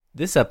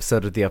This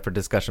episode of the Up for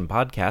Discussion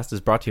podcast is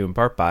brought to you in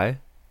part by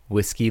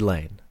Whiskey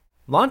Lane.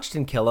 Launched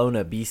in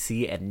Kelowna,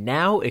 BC, and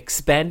now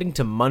expanding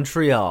to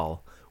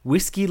Montreal,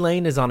 Whiskey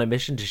Lane is on a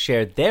mission to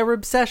share their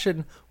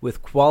obsession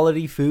with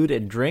quality food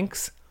and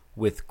drinks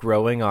with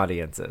growing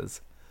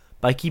audiences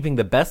by keeping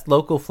the best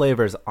local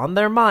flavors on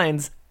their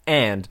minds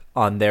and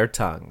on their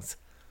tongues.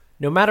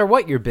 No matter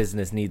what your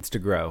business needs to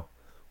grow,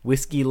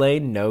 Whiskey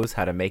Lane knows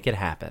how to make it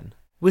happen.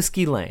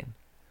 Whiskey Lane,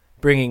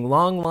 bringing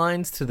long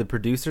lines to the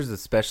producers of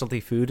specialty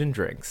food and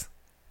drinks.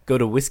 Go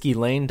to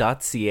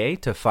whiskeylane.ca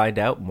to find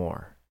out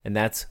more. And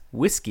that's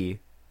whiskey,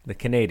 the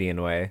Canadian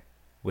way,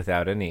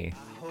 without an E. I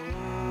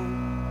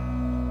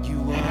hope you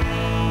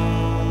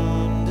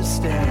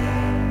understand.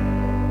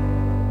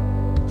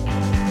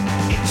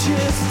 It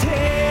just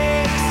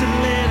takes a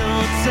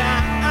little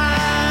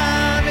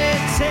time.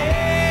 It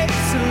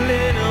takes a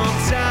little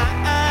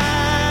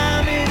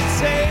time. It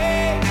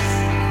takes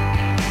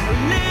a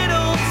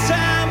little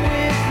time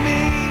with me.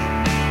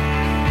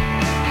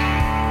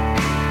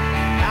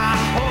 I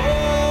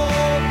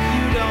hope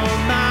you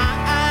don't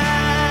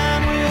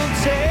mind. We'll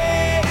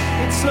take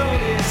it slow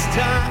this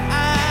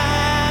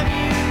time.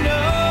 You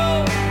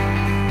know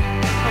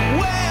I'm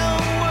well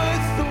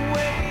worth the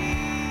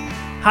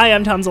wait. Hi,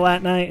 I'm Tom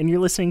Zalatni, and you're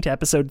listening to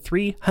episode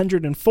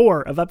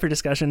 304 of Up for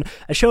Discussion,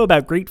 a show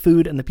about great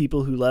food and the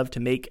people who love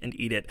to make and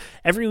eat it.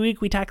 Every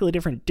week, we tackle a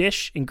different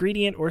dish,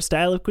 ingredient, or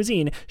style of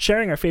cuisine,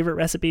 sharing our favorite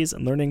recipes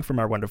and learning from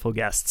our wonderful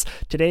guests.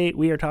 Today,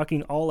 we are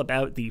talking all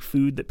about the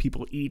food that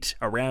people eat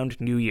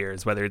around New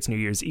Year's, whether it's New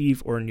Year's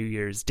Eve or New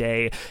Year's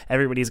Day.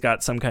 Everybody's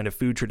got some kind of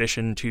food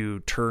tradition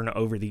to turn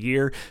over the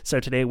year, so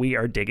today we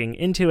are digging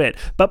into it.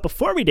 But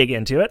before we dig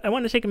into it, I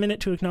want to take a minute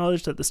to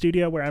acknowledge that the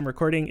studio where I'm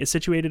recording is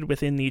situated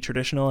within the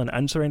traditional and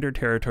unsurrendered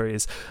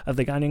territories of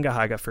the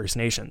Kanien'kehá:ka First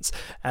Nations.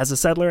 As a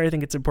settler, I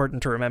think it's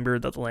important to remember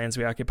that the lands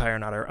we occupy are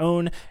not our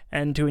own,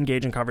 and to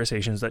engage in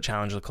conversations that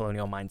challenge the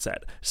colonial mindset.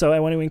 So I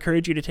want to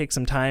encourage you to take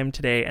some time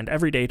today and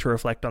every day to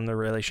reflect on the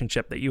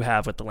relationship that you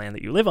have with the land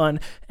that you live on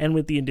and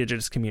with the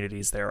Indigenous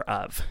communities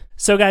thereof.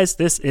 So guys,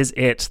 this is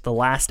it, the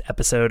last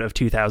episode of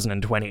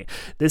 2020.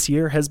 This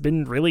year has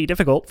been really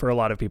difficult for a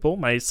lot of people,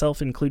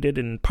 myself included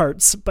in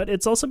parts, but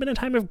it's also been a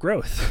time of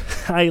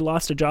growth. I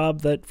lost a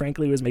job that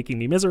frankly was making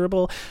me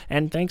miserable,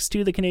 and thanks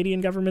to the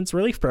Canadian government's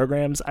relief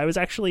programs, I was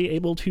actually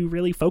able to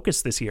really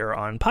focus this year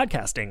on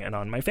podcasting and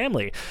on my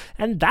family,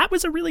 and that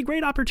was a really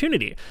great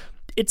opportunity.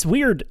 It's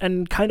weird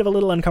and kind of a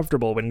little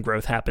uncomfortable when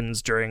growth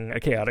happens during a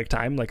chaotic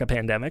time like a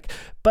pandemic,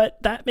 but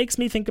that makes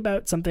me think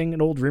about something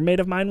an old roommate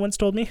of mine once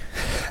told me.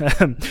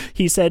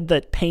 He said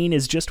that pain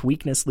is just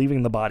weakness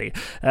leaving the body.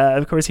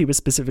 Of course, he was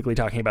specifically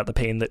talking about the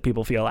pain that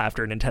people feel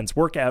after an intense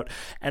workout,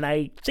 and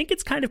I think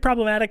it's kind of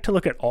problematic to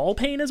look at all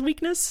pain as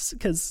weakness,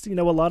 because,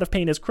 a lot of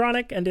pain is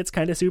chronic, and it's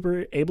kind of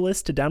super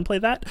ableist to downplay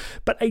that,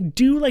 but I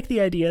do like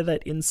the idea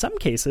that in some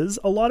cases,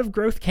 a lot of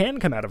growth can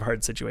come out of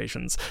hard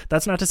situations.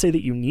 That's not to say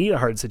that you need a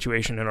hard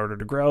situation in order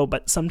to grow,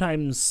 but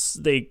sometimes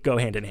they go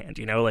hand in hand,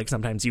 like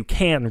sometimes you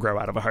can grow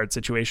out of a hard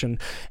situation,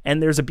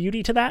 and there's a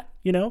beauty to that,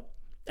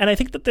 And I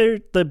think that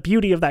the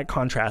beauty of that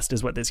contrast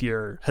is what this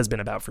year has been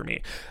about for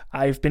me.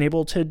 I've been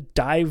able to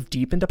dive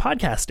deep into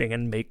podcasting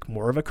and make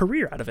more of a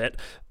career out of it,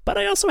 but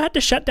I also had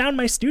to shut down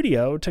my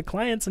studio to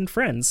clients and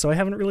friends, so I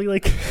haven't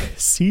really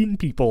seen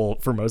people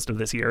for most of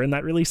this year, and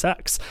that really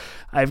sucks.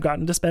 I've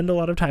gotten to spend a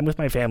lot of time with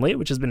my family,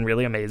 which has been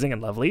really amazing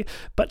and lovely,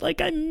 but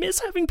I miss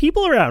having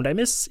people around. I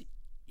miss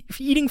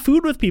eating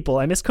food with people.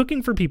 I miss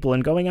cooking for people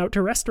and going out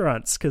to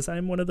restaurants, because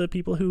I'm one of the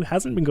people who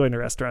hasn't been going to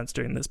restaurants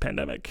during this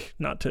pandemic.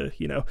 Not to,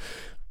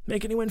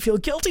 make anyone feel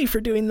guilty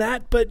for doing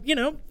that, but,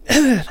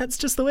 that's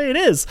just the way it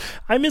is.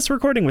 I miss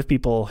recording with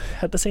people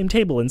at the same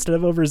table instead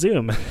of over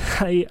Zoom.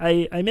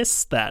 I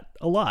miss that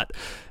a lot.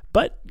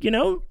 But,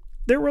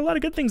 there were a lot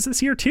of good things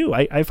this year, too.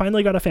 I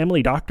finally got a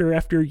family doctor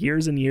after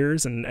years and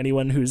years, and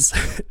anyone who's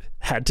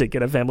had to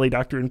get a family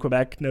doctor in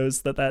Quebec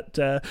knows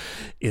that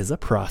is a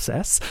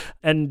process.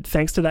 And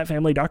thanks to that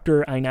family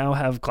doctor, I now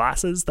have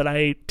glasses that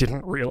I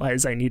didn't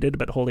realize I needed,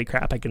 but holy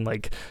crap, I can,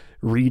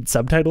 read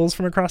subtitles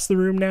from across the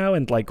room now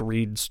and,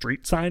 read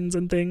street signs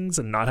and things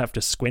and not have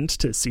to squint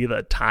to see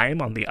the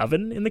time on the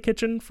oven in the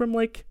kitchen from,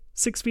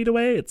 6 feet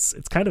away. It's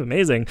kind of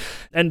amazing.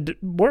 And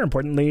more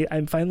importantly,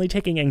 I'm finally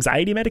taking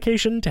anxiety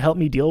medication to help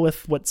me deal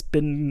with what's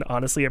been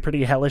honestly a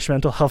pretty hellish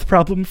mental health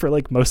problem for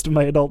most of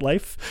my adult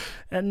life.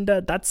 And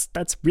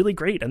that's really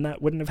great. And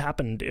that wouldn't have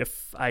happened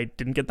if I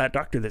didn't get that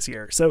doctor this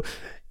year. So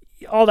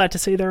all that to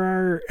say, there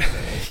are,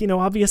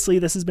 obviously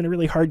this has been a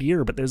really hard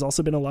year, but there's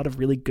also been a lot of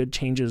really good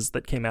changes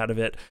that came out of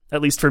it,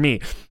 at least for me.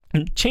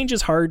 Change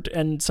is hard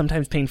and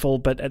sometimes painful,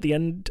 but at the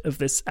end of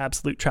this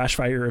absolute trash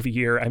fire of a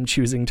year, I'm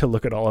choosing to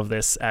look at all of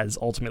this as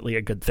ultimately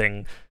a good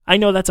thing. I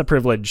know that's a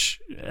privilege,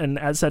 and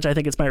as such, I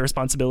think it's my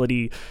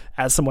responsibility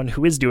as someone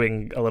who is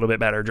doing a little bit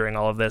better during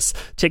all of this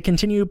to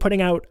continue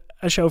putting out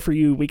a show for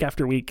you week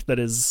after week that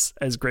is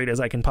as great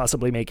as I can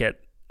possibly make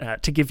it.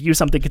 to give you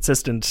something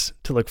consistent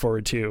to look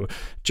forward to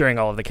during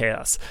all of the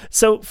chaos.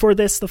 So for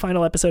this, the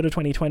final episode of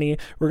 2020,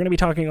 we're going to be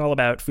talking all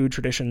about food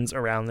traditions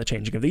around the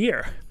changing of the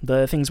year.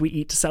 The things we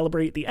eat to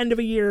celebrate the end of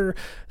a year,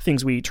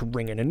 things we eat to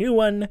ring in a new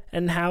one,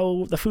 and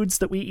how the foods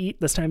that we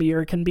eat this time of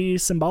year can be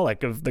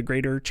symbolic of the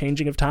greater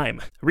changing of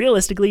time.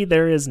 Realistically,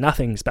 there is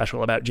nothing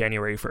special about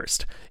January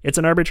 1st. It's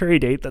an arbitrary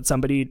date that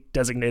somebody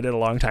designated a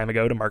long time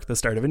ago to mark the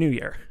start of a new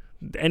year.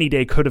 Any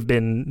day could have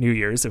been New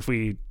Year's if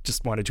we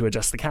just wanted to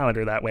adjust the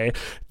calendar that way.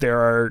 There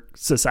are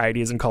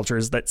societies and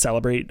cultures that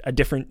celebrate a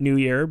different New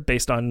Year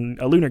based on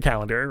a lunar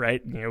calendar,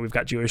 right? You know, we've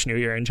got Jewish New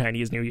Year and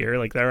Chinese New Year.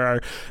 Like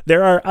there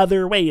are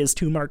other ways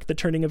to mark the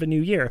turning of a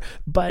new year,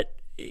 but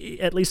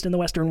at least in the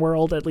Western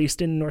world, at least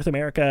in North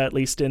America, at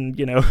least in,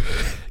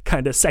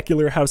 kind of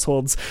secular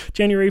households,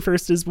 January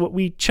 1st is what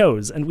we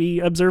chose, and we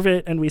observe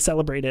it and we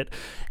celebrate it.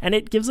 And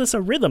it gives us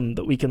a rhythm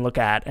that we can look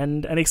at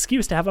and an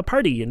excuse to have a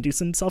party and do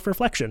some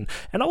self-reflection.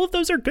 And all of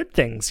those are good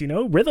things,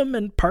 rhythm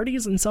and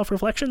parties and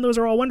self-reflection, those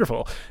are all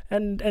wonderful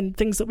and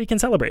things that we can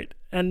celebrate.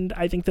 And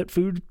I think that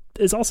food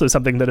is also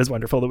something that is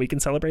wonderful that we can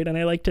celebrate, and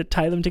I like to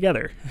tie them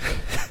together.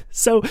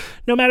 So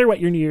no matter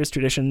what your New Year's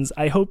traditions,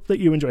 I hope that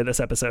you enjoy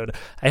this episode.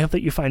 I hope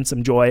that you find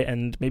some joy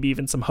and maybe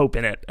even some hope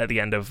in it at the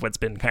end of what's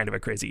been kind of a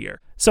crazy year.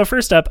 So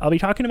first up, I'll be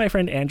talking to my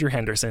friend Andrew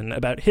Henderson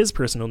about his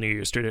personal New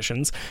Year's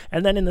traditions,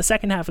 and then in the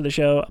second half of the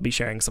show, I'll be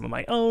sharing some of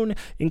my own,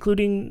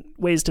 including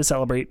ways to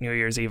celebrate New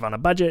Year's Eve on a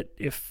budget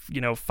if,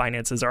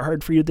 finances are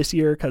hard for you this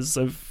year because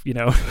of,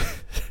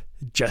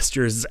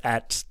 gestures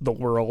at the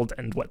world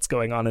and what's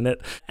going on in it.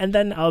 And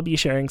then I'll be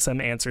sharing some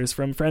answers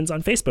from friends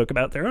on Facebook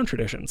about their own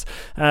traditions.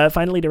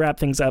 Finally, to wrap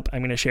things up, I'm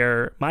going to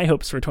share my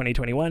hopes for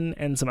 2021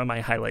 and some of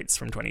my highlights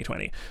from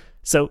 2020.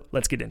 So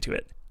let's get into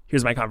it.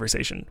 Here's my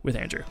conversation with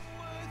Andrew.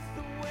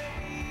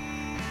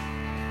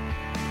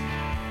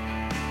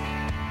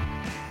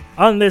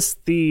 On this,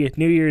 the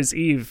New Year's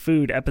Eve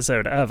food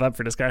episode of Up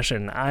for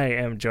Discussion, I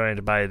am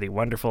joined by the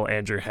wonderful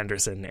Andrew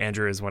Henderson.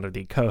 Andrew is one of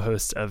the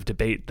co-hosts of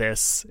Debate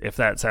This. If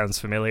that sounds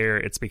familiar,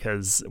 it's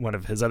because one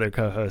of his other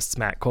co-hosts,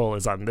 Matt Cole,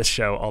 is on this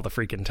show all the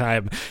freaking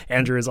time.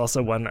 Andrew is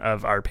also one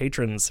of our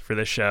patrons for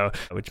this show,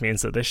 which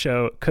means that this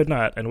show could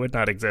not and would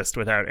not exist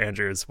without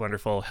Andrew's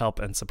wonderful help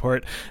and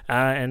support.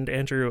 And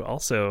Andrew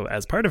also,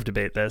 as part of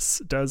Debate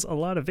This, does a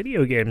lot of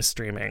video game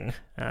streaming.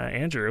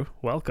 Andrew,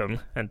 welcome,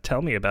 and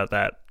tell me about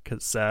that,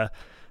 because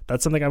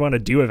that's something I want to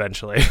do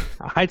eventually.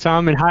 Hi,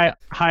 Tom, and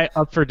hi,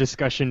 Up for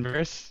Discussion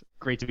verse.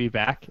 Great to be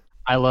back.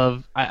 I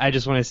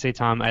just want to say,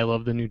 Tom, I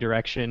love the new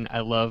direction.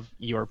 I love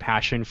your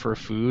passion for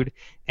food,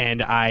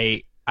 and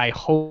I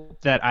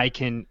hope that I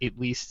can at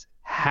least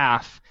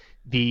half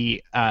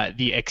the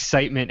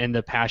excitement and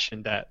the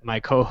passion that my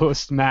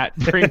co-host Matt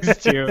brings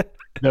to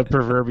the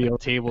proverbial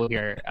table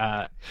here.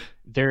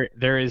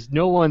 There is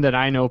no one that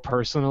I know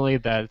personally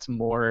that's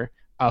more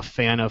a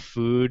fan of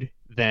food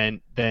than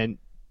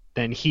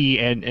he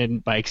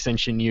and by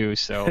extension you.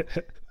 So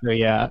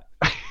yeah.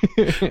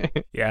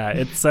 Yeah,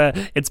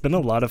 it's been a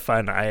lot of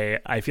fun.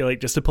 I feel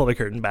like, just to pull the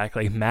curtain back,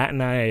 like Matt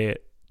and I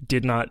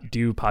did not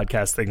do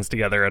podcast things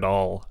together at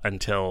all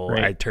until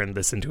I turned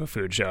this into a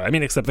food show. I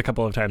mean, except a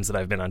couple of times that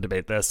I've been on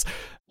Debate This.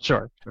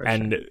 Sure.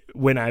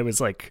 When I was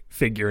like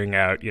figuring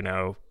out,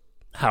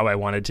 how I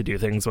wanted to do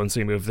things once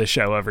we moved the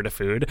show over to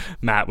food,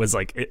 Matt was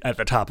like at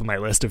the top of my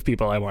list of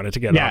people I wanted to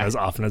get on as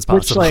often as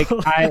possible. Which,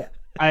 like,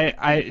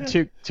 I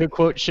to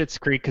quote Schitt's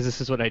Creek, because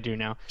this is what I do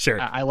now. Sure.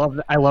 I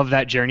love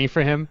that journey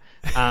for him,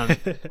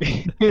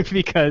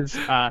 because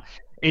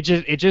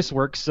it just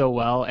works so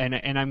well,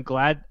 and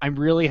I'm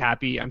really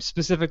happy. I'm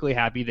specifically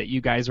happy that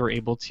you guys were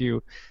able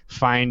to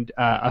find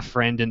a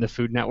friend in the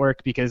Food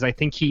Network, because I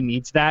think he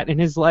needs that in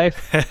his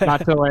life.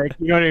 Not to, like,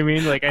 you know what I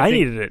mean? Like, I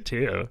needed it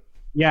too.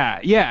 Yeah.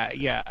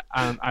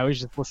 I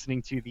was just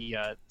listening to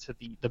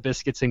the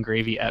Biscuits and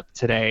Gravy ep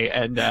today,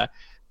 and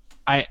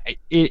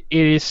it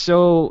is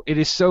so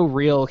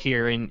real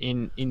here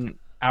in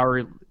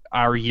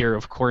our year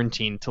of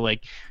quarantine to,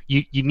 like,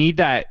 you need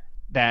that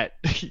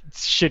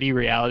shitty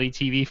reality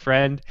TV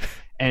friend.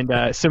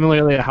 And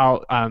similarly to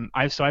how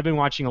I've been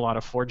watching a lot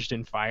of Forged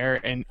in Fire,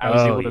 and I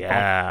was able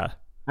to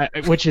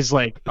which is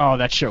like, oh,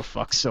 that show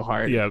fucks so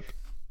hard. Yep.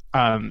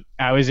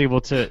 I was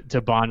able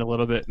to bond a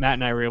little bit. Matt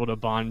and I were able to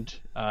bond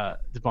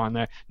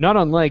there, not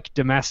unlike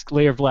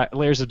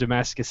layers of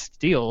Damascus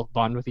steel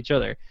bond with each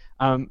other.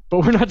 But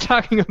we're not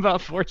talking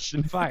about Forged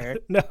in Fire.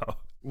 No.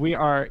 We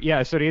are,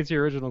 yeah. So to answer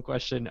your original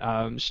question,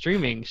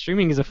 streaming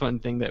is a fun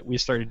thing that we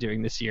started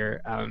doing this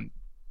year,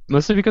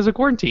 mostly because of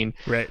quarantine.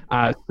 Right.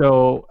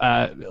 So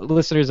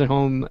listeners at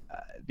home,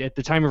 at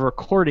the time of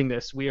recording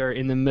this, we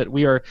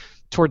are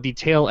toward the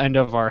tail end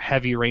of our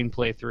Heavy Rain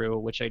playthrough,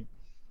 which I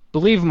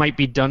believe might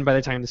be done by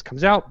the time this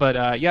comes out. But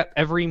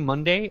every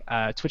Monday,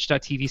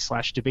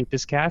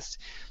 twitch.tv/debatethiscast,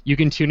 you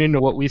can tune into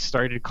what we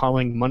started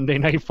calling Monday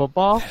Night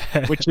Football,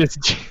 which is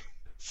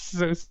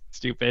so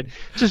stupid.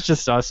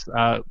 Just us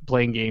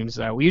playing games.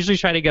 We usually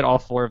try to get all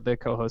four of the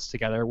co-hosts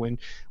together when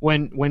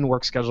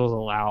work schedules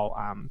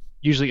allow.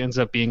 Usually ends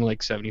up being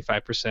like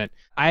 75%.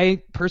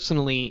 I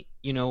personally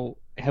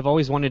have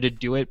always wanted to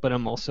do it, but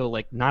I'm also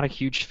like not a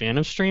huge fan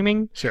of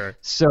streaming. Sure.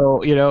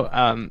 So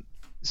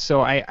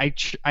so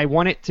I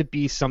want it to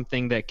be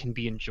something that can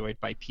be enjoyed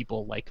by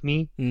people like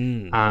me,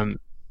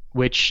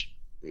 which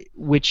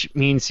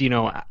means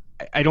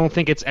I don't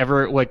think it's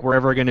ever like we're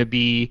ever going to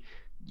be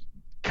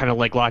kind of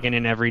like logging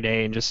in every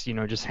day and just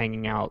just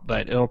hanging out,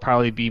 but it'll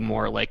probably be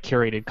more like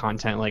curated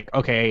content. Like,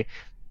 okay,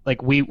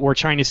 like we're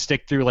trying to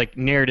stick through like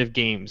narrative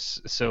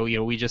games, so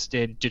we just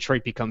did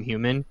Detroit Become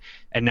Human,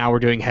 and now we're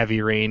doing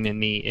Heavy Rain in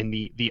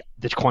the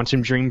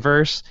Quantum Dream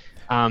verse.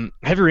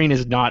 Heavy Rain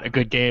is not a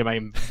good game.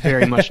 I'm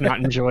very much not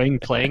enjoying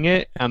playing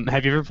it.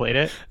 Have you ever played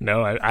it?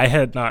 No, I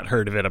had not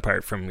heard of it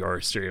apart from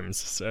your streams.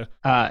 So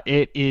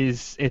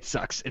it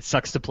sucks. It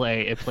sucks to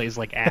play. It plays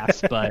like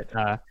ass, but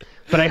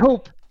I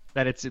hope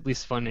that it's at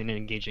least fun and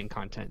engaging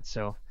content.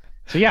 So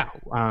yeah,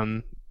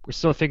 we're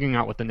still figuring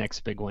out what the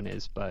next big one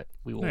is, but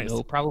we will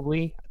know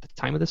probably at the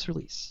time of this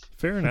release.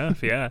 Fair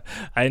enough. Yeah,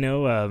 I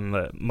know.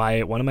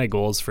 One of my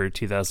goals for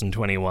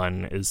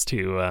 2021 is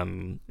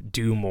to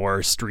do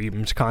more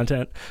streamed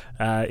content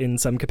in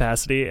some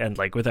capacity, and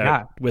like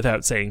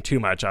without saying too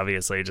much,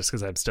 obviously, just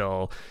because I'm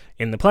still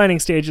in the planning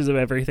stages of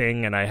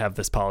everything, and I have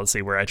this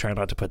policy where I try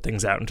not to put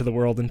things out into the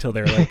world until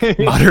they're like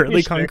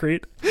moderately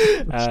concrete.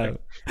 I'm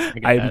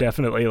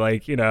definitely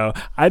like,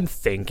 I'm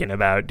thinking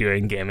about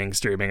doing gaming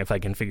streaming if I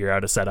can figure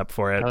out a setup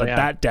for it,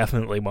 that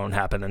definitely won't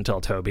happen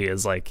until Toby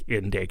is like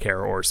in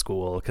daycare or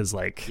school, because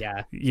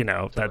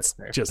that's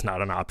just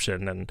not an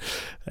option, and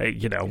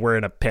we're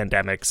in a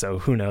pandemic, so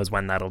who knows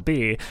when that'll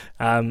be.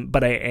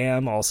 But I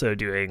am also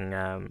doing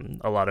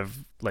a lot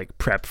of like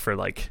prep for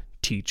like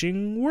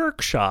teaching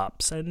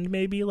workshops and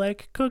maybe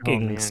like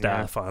cooking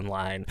stuff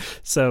online.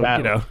 So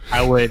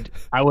I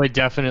would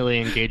definitely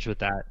engage with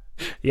that.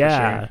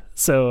 Yeah.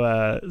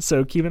 Sure.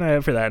 So keep an eye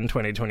out for that in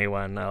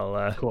 2021.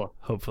 I'll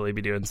hopefully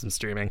be doing some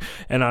streaming.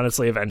 And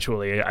honestly,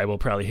 eventually I will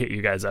probably hit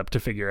you guys up to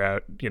figure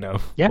out,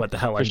 what the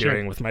hell I'm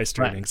doing with my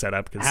streaming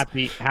setup. Cause...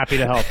 Happy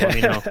to help. Let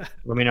me know.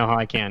 Let me know how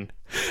I can.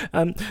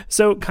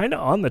 So kind of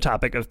on the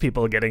topic of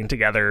people getting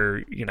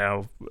together,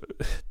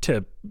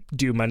 to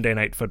do Monday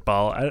Night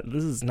Football,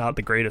 this is not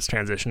the greatest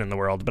transition in the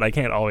world, but I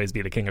can't always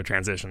be the king of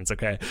transitions.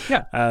 Okay.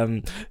 Yeah.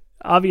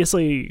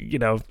 Obviously,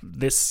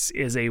 this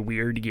is a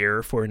weird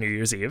year for New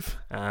Year's Eve.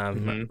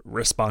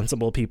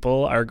 Responsible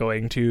people are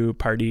going to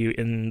party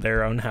in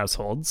their own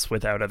households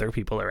without other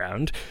people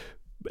around.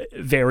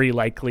 Very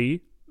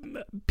likely,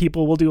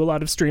 people will do a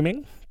lot of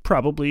streaming.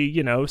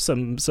 Probably,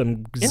 some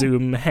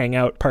Zoom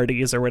hangout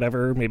parties or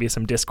whatever, maybe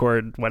some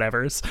Discord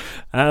whatevers.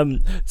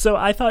 So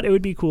I thought it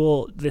would be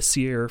cool this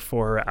year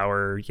for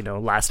our,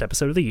 last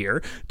episode of the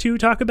year to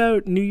talk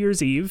about New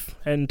Year's Eve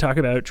and talk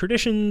about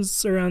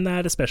traditions around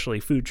that, especially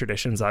food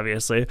traditions,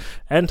 obviously,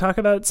 and talk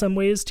about some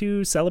ways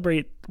to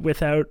celebrate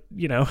without,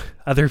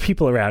 other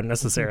people around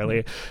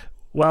necessarily,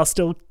 while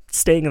still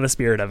staying in the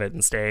spirit of it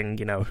and staying,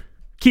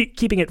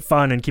 keeping it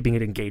fun and keeping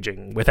it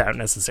engaging without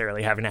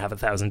necessarily having to have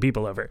 1,000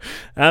 people over.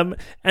 And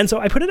so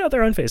I put it out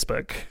there on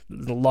Facebook,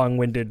 the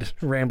long-winded,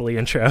 rambly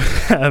intro,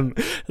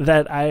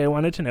 that I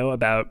wanted to know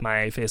about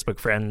my Facebook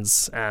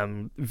friends'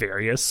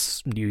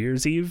 various New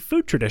Year's Eve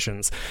food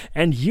traditions.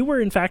 And you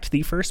were, in fact,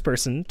 the first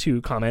person to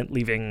comment,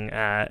 leaving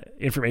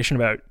information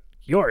about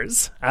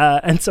yours.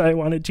 And so I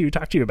wanted to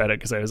talk to you about it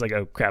because I was like,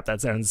 oh, crap,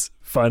 that sounds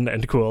fun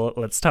and cool.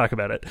 Let's talk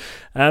about it.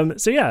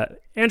 So yeah,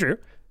 Andrew,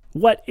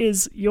 what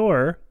is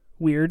your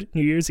weird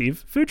New Year's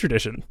Eve food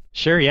tradition?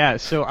 Sure, yeah.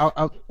 So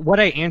I'll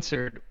what I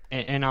answered,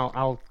 and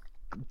I'll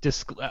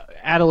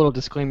add a little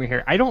disclaimer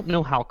here. I don't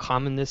know how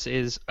common this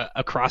is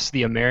across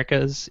the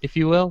Americas, if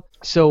you will.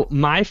 So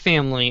my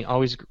family,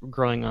 always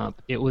growing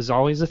up, it was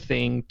always a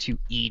thing to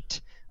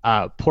eat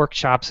pork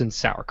chops and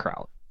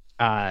sauerkraut,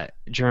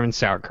 German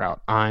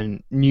sauerkraut,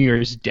 on New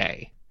Year's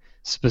Day,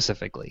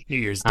 specifically. New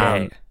Year's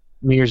Day.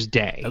 New Year's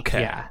Day.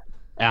 Okay. Yeah.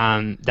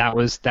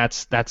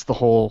 That's the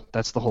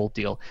whole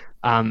deal.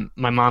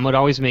 My mom would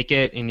always make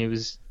it, and it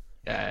was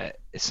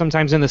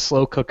sometimes in the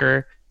slow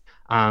cooker,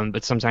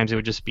 but sometimes it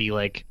would just be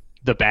like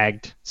the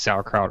bagged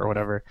sauerkraut or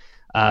whatever.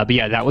 But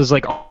yeah, that was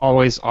like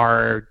always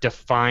our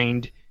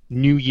defined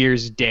New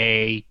Year's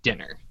Day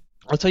dinner.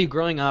 I'll tell you,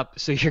 growing up,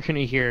 so you're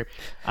gonna hear.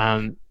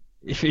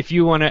 If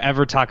you want to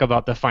ever talk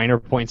about the finer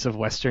points of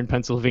Western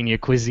Pennsylvania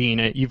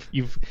cuisine,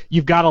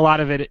 you've got a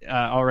lot of it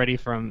already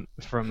from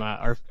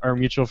our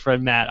mutual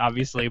friend Matt,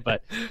 obviously.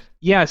 But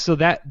yeah, so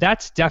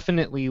that's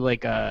definitely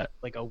like a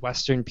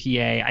Western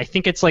PA. I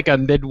think it's like a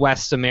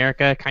Midwest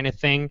America kind of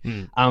thing.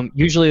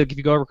 Usually, like if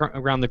you go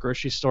around the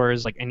grocery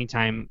stores, like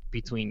anytime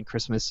between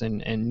Christmas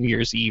and New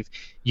Year's Eve,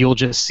 you'll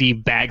just see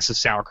bags of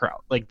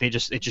sauerkraut. Like it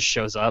just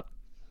shows up.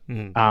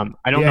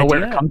 I don't know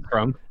where it comes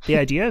from. The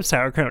idea of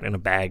sauerkraut in a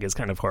bag is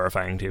kind of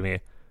horrifying to me.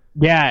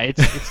 Yeah,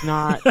 it's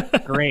not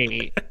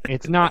great.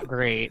 It's not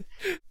great.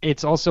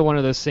 It's also one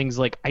of those things,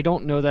 like, I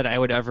don't know that I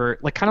would ever,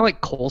 like, kind of like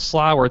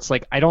coleslaw, where it's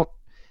like I don't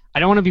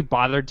want to be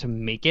bothered to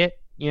make it,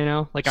 You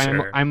know, like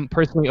Sure. I'm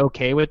personally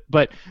okay with,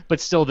 but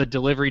still, the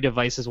delivery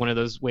device is one of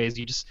those ways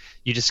you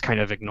just kind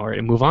of ignore it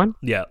and move on.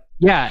 Yeah.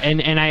 Yeah,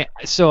 and I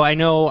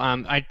know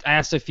I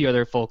asked a few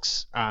other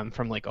folks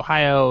from like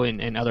Ohio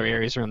and other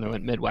areas around the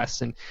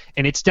Midwest, and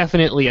it's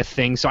definitely a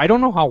thing. So I don't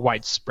know how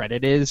widespread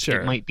it is.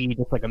 Sure. It might be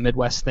just like a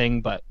Midwest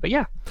thing, but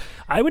yeah.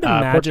 I would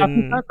pork chop and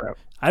imagine sauerkraut.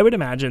 I would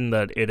imagine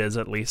that it is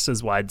at least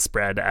as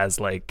widespread as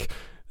like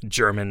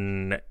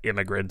German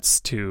immigrants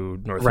to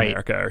North Right.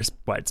 America are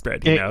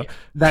widespread, you know.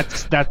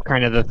 That's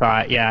kind of the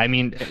thought. Yeah, I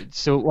mean,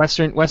 so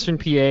Western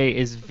PA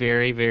is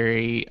very,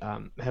 very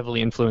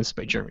heavily influenced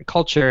by German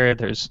culture.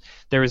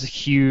 There was a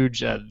huge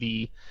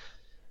the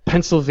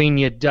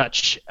Pennsylvania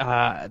Dutch,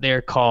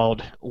 they're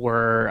called,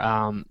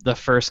 were the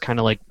first kind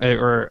of like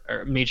or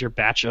major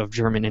batch of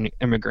German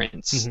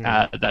immigrants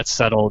that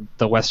settled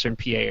the Western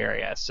PA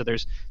area. So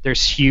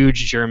there's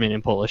huge German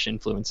and Polish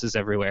influences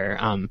everywhere.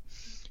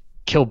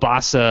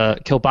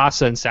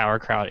 Kielbasa and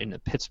sauerkraut in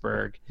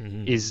Pittsburgh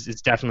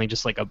is definitely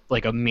just like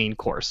a main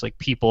course. Like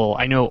people,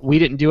 I know we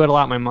didn't do it a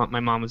lot. My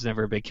mom was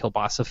never a big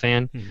kielbasa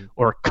fan,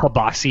 or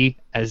kielbasi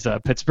as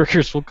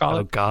Pittsburghers will call Oh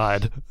it.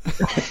 God.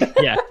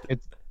 Yeah,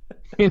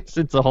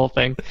 it's a whole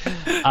thing.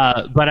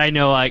 But I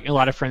know like a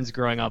lot of friends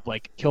growing up,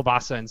 like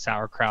kielbasa and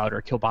sauerkraut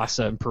or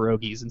kielbasa and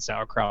pierogies and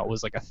sauerkraut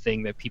was like a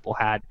thing that people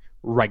had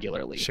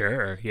regularly.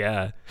 Sure,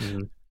 yeah.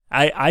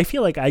 I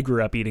feel like I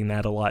grew up eating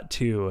that a lot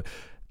too.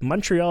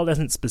 Montreal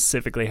doesn't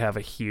specifically have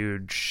a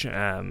huge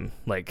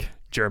like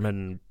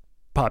German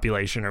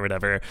population or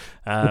whatever.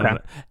 Okay.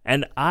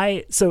 And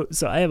so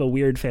I have a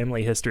weird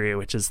family history,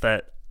 which is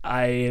that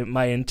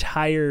my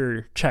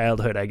entire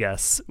childhood, I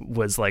guess,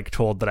 was like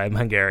told that I'm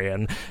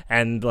Hungarian,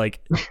 and like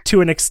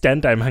to an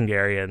extent I'm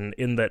Hungarian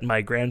in that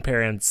my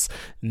grandparents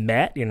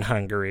met in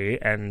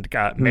Hungary and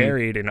got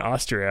married in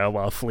Austria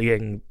while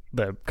fleeing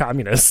the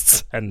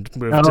communists and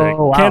moved to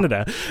wow.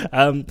 Canada.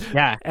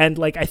 Yeah. And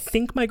like I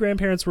think my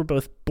grandparents were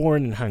both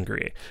born in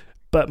Hungary,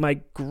 but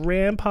my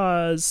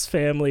grandpa's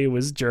family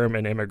was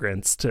German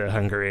immigrants to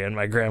Hungary, and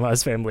my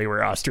grandma's family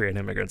were Austrian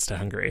immigrants to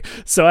Hungary.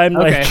 So I'm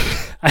Okay.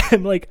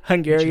 I'm like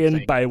Hungarian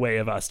Interesting. by way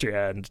of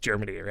Austria and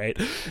Germany, right?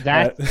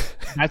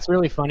 That's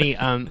really funny.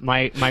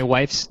 My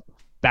wife's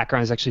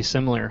background is actually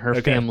similar. Her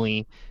Okay.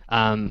 family,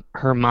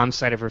 her mom's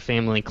side of her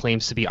family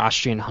claims to be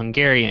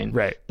Austrian-Hungarian,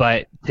 Right.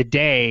 but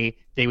today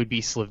they would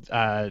be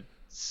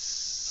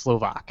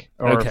Slovak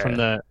or Okay. from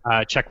the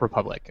Czech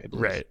Republic, I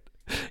believe. Right.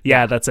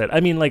 Yeah, that's it. I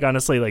mean, like,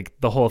 honestly, like,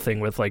 the whole thing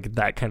with, like,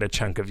 that kind of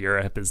chunk of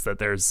Europe is that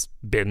there's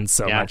been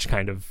so Yeah. much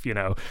kind of, you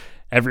know,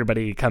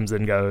 everybody comes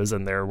and goes,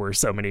 and there were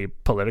so many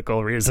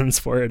political reasons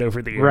for it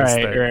over the years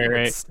Right, that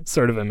right. it's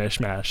sort of a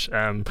mishmash.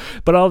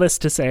 But all this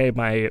to say,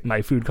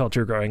 my food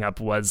culture growing up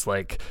was,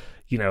 like,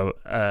 you know,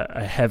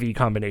 a heavy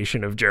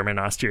combination of German,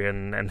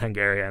 Austrian, and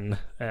Hungarian.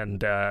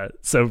 And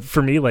so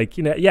for me, like,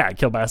 you know, yeah,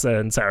 kielbasa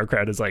and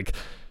sauerkraut is, like,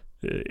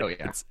 Oh,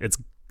 yeah.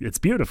 it's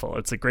beautiful.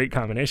 It's a great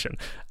combination.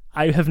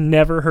 I have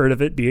never heard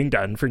of it being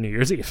done for New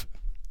Year's Eve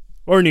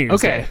or New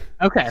Year's Day.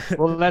 Okay.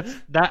 Well, that.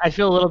 I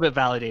feel a little bit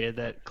validated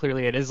that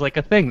clearly it is like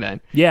a thing then.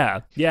 Yeah,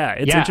 it's Yeah,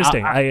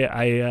 interesting.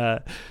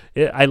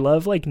 I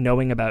love like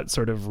knowing about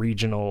sort of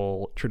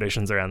regional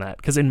traditions around that,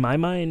 because in my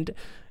mind,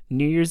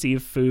 New Year's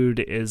Eve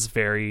food is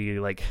very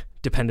like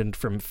dependent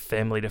from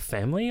family to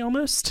family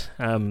almost,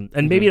 and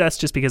maybe that's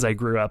just because I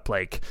grew up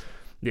like.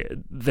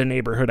 The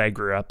neighborhood I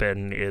grew up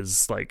in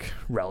is like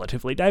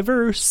relatively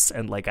diverse,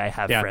 and like I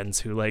have friends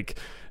who like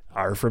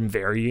are from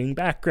varying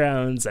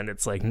backgrounds, and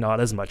it's like not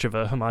as much of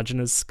a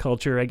homogenous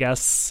culture, I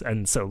guess.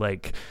 And so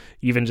like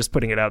even just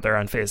putting it out there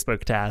on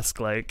Facebook to ask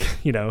like,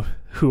 you know,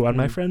 who on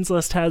my friends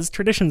list has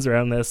traditions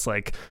around this,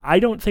 like I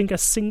don't think a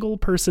single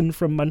person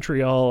from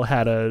Montreal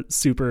had a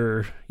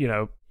super, you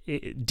know,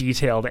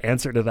 detailed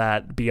answer to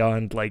that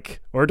beyond like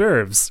hors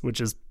d'oeuvres,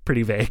 which is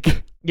pretty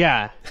vague.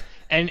 Yeah.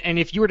 And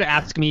if you were to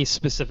ask me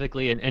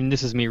specifically, and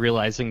this is me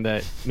realizing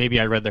that maybe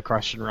I read the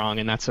question wrong,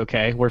 and that's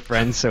okay. We're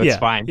friends, so it's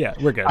fine. Yeah,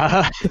 we're good.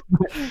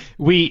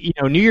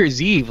 New Year's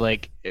Eve,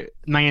 like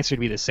my answer would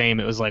be the same.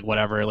 It was like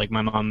whatever. Like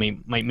my mom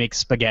might make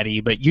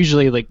spaghetti, but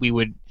usually like we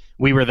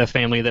were the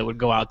family that would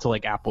go out to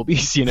like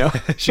Applebee's, you know,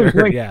 Sure,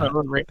 like, yeah.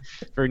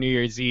 for New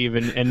Year's Eve,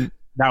 and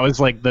that was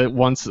like the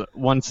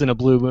once in a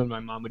blue moon, my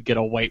mom would get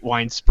a white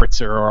wine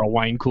spritzer or a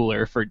wine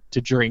cooler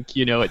to drink,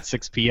 you know, at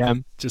 6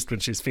 p.m. Just when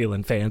she's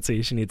feeling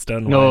fancy, she needs to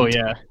unwind.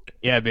 Oh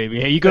yeah,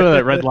 baby. Hey, you go to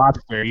that Red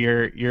Lobster,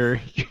 you're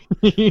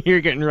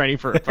you're getting ready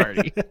for a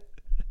party.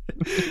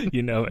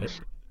 You know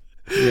it.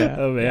 Yeah.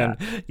 Oh man.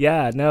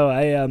 Yeah, no,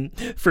 I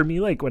for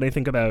me, like when I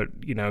think about,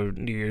 you know,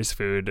 New Year's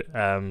food,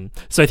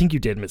 so I think you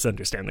did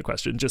misunderstand the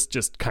question.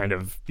 Just kind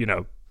of, you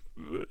know,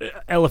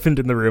 elephant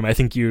in the room. I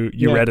think you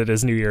read it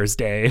as New Year's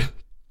Day.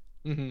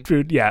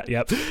 Food, yeah.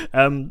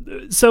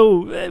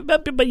 So,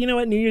 but you know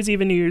what? New Year's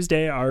Eve and New Year's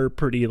Day are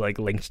pretty like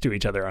linked to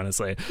each other,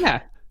 honestly.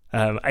 Yeah.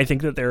 I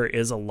think that there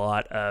is a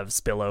lot of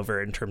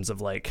spillover in terms of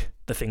like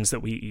the things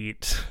that we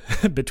eat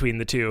between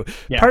the two.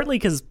 Yeah. Partly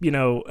because, you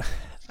know,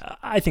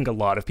 I think a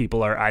lot of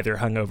people are either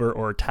hungover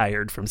or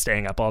tired from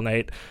staying up all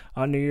night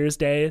on New Year's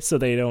Day, so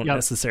they don't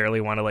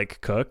necessarily want to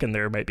like cook, and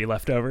there might be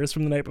leftovers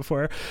from the night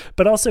before.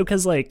 But also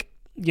because like,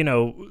 you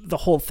know, the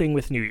whole thing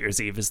with New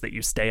Year's Eve is that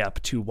you stay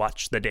up to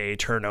watch the day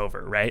turn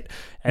over, right?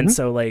 And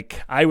so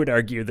like I would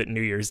argue that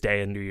New Year's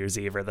Day and New Year's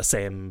Eve are the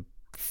same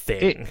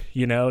thing.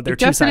 You know, they're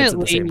two sides of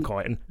the same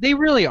coin. They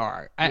really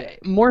are.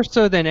 More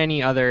so than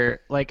any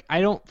other. Like, I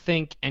don't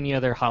think any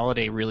other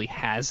holiday really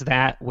has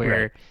that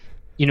where,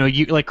 you know,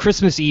 you like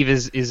Christmas Eve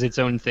is its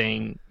own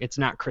thing. It's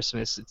not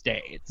Christmas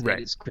Day. It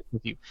is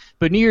Christmas Eve.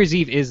 But New Year's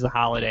Eve is the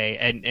holiday,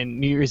 and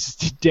New Year's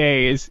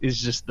Day is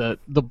just the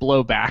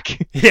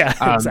blowback.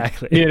 Yeah,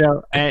 exactly. You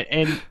know,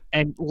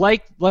 and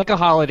like a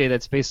holiday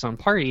that's based on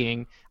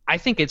partying, I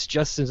think it's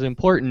just as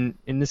important,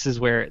 and this is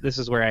where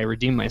I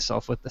redeem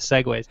myself with the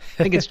segues.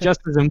 I think it's just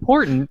as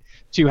important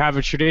to have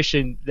a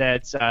tradition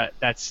that's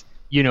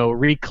you know,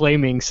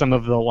 reclaiming some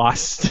of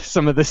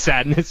the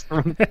sadness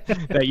from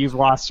that you've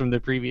lost from the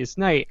previous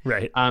night.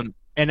 Right. And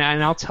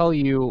I'll tell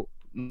you,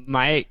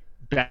 my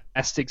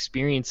best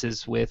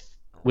experiences with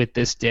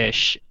this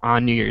dish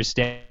on New Year's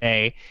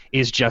Day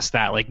is just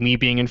that, like me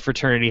being in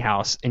fraternity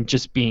house and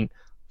just being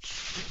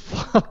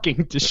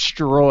fucking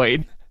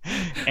destroyed,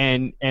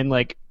 and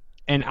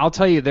I'll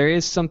tell you, there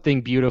is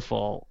something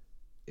beautiful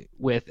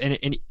with,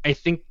 and I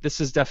think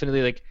this is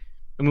definitely like,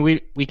 I mean,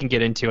 we can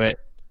get into it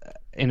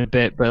in a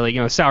bit, but like, you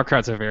know,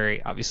 sauerkraut's a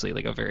very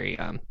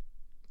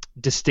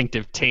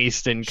distinctive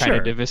taste and kind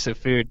of divisive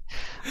food.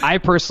 I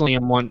personally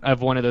am one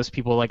of those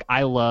people, like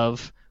I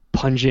love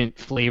pungent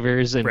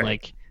flavors and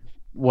like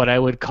what I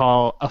would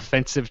call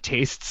offensive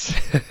tastes.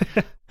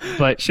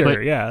 But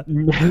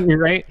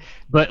right?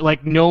 But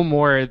like no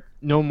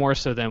more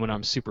so than when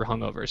I'm super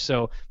hungover.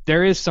 So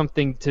there is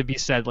something to be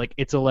said, like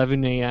it's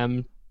 11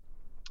 a.m.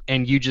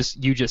 and you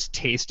just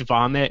taste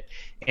vomit,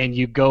 and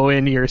you go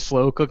into your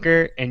slow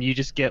cooker and you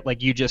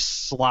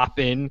just slop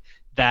in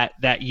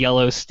that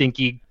yellow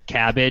stinky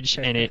cabbage,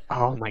 and it,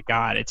 oh my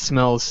god, it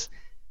smells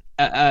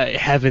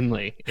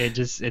heavenly.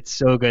 It's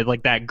so good,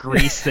 like that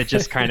grease that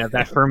just kind of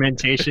that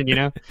fermentation, you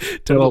know.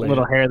 Totally.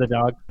 little hair of the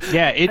dog.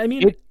 Yeah,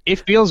 it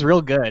feels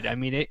real good. I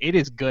mean, it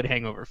is good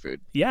hangover food.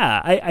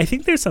 Yeah, I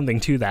think there's something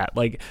to that.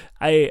 Like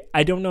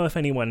I don't know if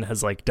anyone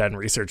has like done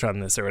research on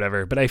this or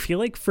whatever, but I feel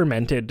like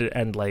fermented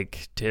and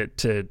like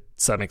to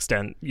some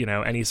extent, you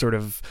know, any sort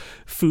of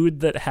food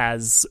that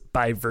has,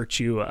 by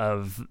virtue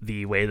of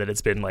the way that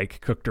it's been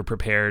like cooked or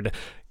prepared,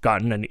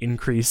 gotten an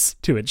increase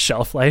to its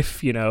shelf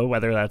life, you know,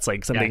 whether that's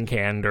like something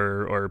canned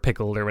or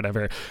pickled or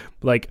whatever,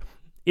 like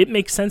it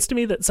makes sense to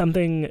me that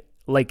something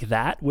like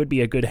that would be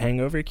a good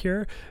hangover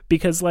cure,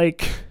 because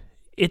like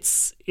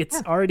it's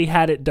already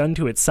had it done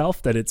to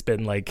itself that it's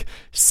been like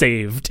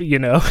saved, you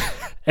know.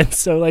 And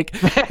so like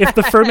if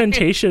the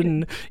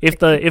fermentation, if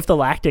the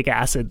lactic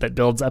acid that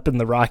builds up in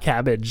the raw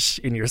cabbage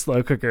in your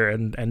slow cooker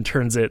and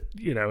turns it,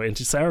 you know,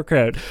 into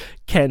sauerkraut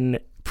can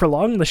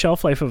prolong the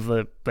shelf life of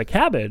the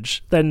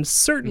cabbage, then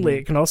certainly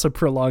it can also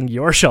prolong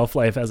your shelf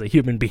life as a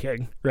human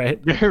being,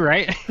 right?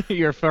 Right?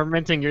 You're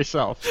fermenting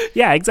yourself.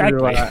 Yeah,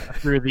 exactly.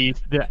 Through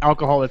the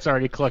alcohol that's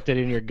already collected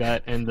in your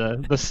gut and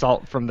the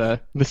salt from the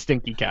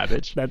stinky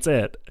cabbage. That's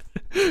it.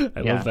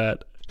 I love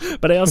that.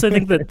 But I also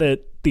think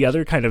that the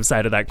other kind of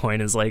side of that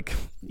coin is like,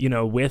 you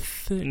know,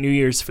 with New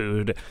Year's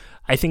food,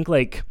 I think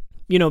like,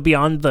 you know,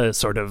 beyond the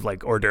sort of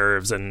like hors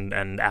d'oeuvres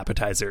and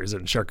appetizers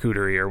and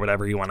charcuterie or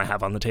whatever you want to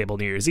have on the table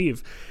New Year's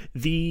Eve,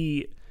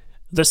 the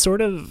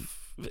sort of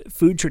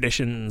food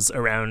traditions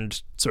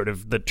around sort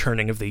of the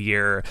turning of the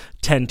year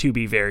tend to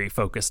be very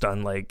focused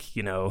on like,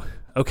 you know,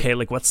 okay,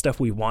 like what's stuff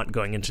we want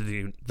going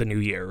into the new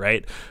year,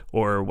 right?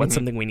 Or what's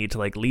something we need to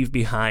like leave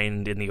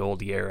behind in the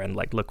old year and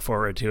like look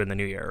forward to in the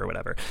new year or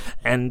whatever.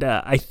 And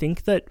I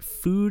think that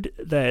food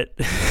that,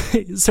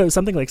 so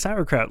something like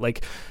sauerkraut,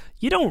 like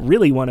you don't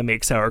really want to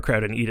make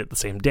sauerkraut and eat it the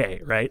same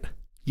day, right?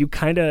 You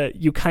kind of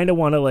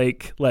want to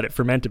like let it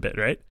ferment a bit,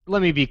 right?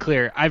 Let me be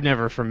clear. I've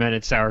never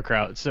fermented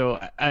sauerkraut. So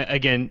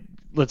again,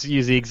 let's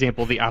use the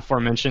example, the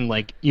aforementioned,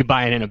 like you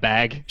buy it in a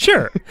bag.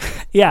 Sure.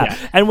 Yeah.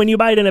 And when you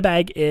buy it in a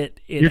bag,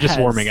 you're just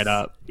warming it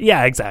up.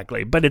 Yeah,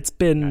 exactly. But it's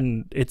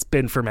been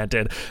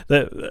fermented.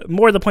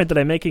 The point that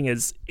I'm making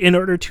is, in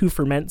order to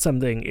ferment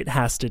something, it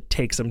has to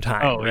take some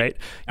time, right?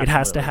 Absolutely. It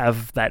has to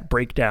have that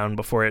breakdown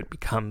before it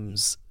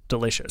becomes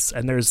delicious.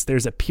 And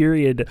there's a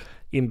period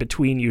in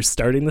between you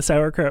starting the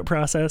sauerkraut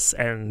process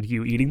and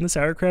you eating the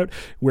sauerkraut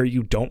where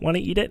you don't want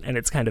to eat it and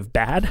it's kind of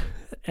bad.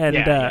 And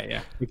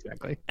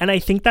exactly. And I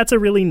think that's a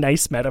really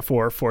nice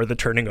metaphor for the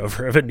turning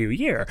over of a new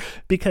year,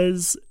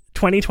 because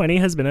 2020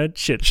 has been a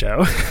shit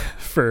show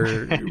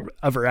for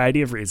a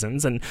variety of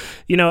reasons. And,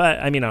 you know,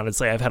 I mean,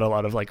 honestly, I've had a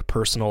lot of like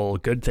personal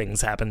good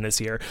things happen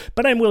this year,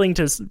 but I'm willing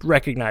to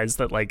recognize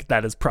that like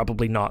that is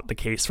probably not the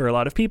case for a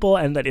lot of people,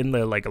 and that in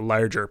the like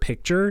larger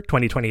picture,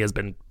 2020 has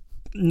been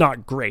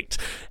not great.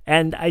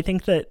 And I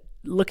think that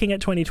looking at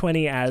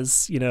 2020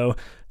 as, you know,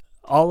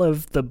 all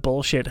of the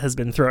bullshit has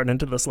been thrown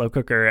into the slow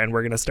cooker, and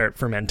we're going to start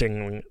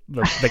fermenting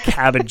the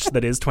cabbage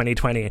that is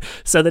 2020,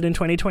 so that in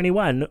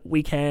 2021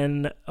 we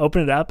can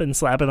open it up and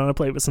slap it on a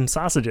plate with some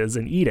sausages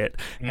and eat it,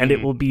 and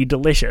it will be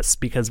delicious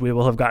because we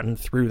will have gotten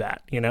through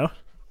that, you know?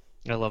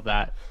 I love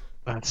that.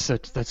 That's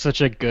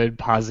such a good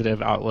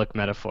positive outlook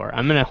metaphor.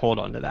 I'm gonna hold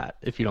on to that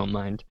if you don't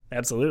mind.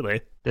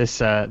 Absolutely.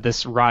 This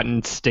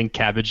rotten stink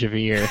cabbage of a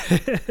year.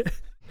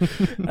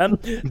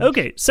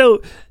 Okay,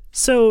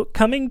 so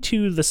coming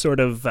to the sort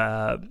of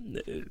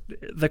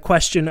the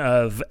question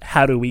of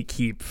how do we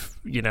keep,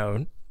 you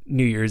know,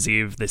 New Year's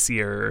Eve this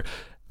year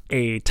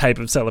a type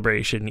of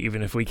celebration,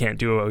 even if we can't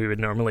do what we would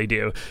normally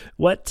do.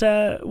 What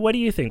do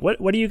you think?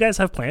 What do you guys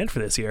have planned for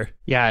this year?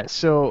 Yeah,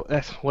 so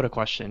what a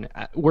question.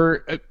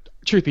 We're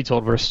truth be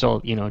told, we're still,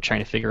 you know,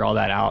 trying to figure all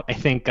that out. I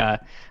think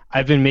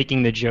I've been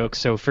making the joke.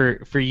 So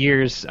for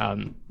years,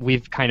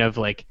 we've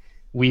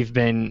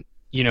been,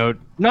 you know,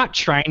 not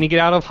trying to get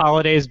out of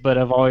holidays, but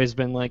I've always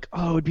been like,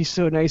 oh, it'd be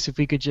so nice if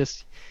we could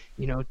just,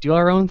 you know, do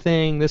our own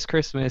thing this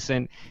Christmas.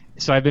 And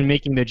so I've been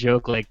making the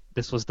joke like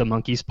this was the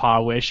monkey's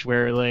paw wish,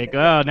 where like,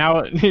 oh,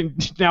 now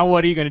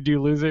what are you gonna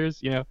do,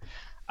 losers? You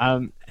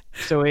know,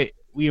 so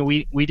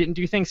we didn't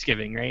do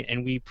Thanksgiving, right?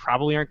 And we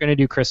probably aren't gonna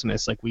do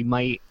Christmas. Like we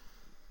might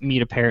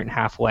meet a parent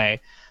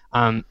halfway.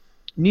 New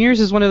Year's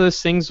is one of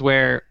those things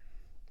where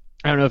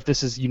I don't know if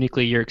this is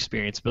uniquely your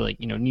experience, but like,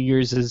 you know, New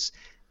Year's is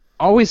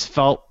always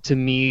felt to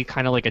me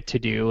kind of like a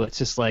to-do. It's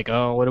just like,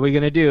 oh, what are we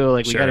gonna do?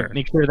 Like, we gotta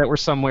make sure that we're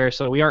somewhere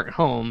so we aren't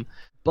home.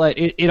 But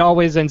it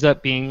always ends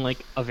up being like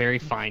a very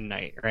fine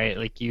night, right?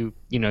 Like you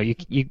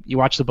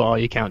watch the ball,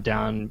 you count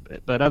down,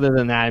 but other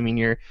than that, I mean,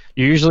 you're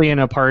usually in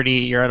a party.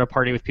 You're at a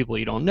party with people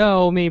you don't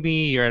know. Maybe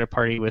you're at a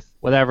party with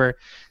whatever.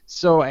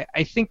 So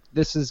I think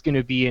this is going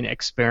to be an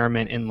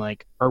experiment in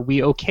like, are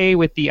we okay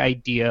with the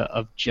idea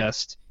of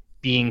just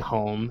being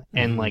home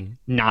and like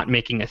not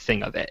making a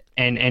thing of it?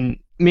 And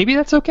maybe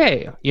that's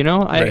okay, you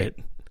know? Right.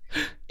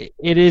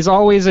 It is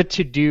always a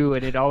to-do,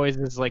 and it always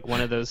is like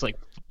one of those like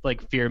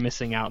fear of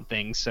missing out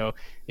things. So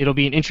it'll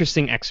be an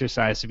interesting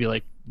exercise to be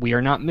like, we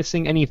are not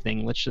missing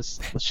anything. Let's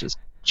just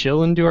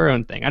chill and do our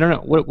own thing. I don't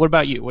know. What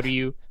about you? What are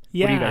you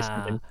guys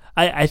thinking?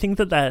 I think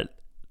that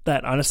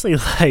honestly,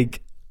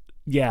 like,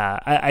 yeah,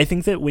 I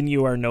think that when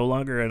you are no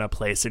longer in a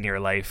place in your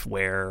life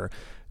where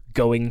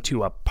going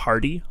to a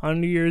party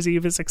on New Year's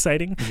Eve is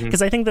exciting,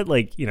 because I think that,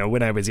 like, you know,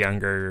 when I was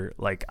younger,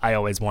 like, I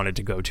always wanted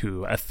to go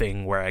to a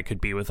thing where I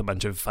could be with a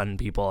bunch of fun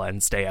people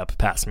and stay up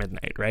past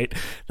midnight, right?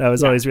 That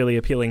was always really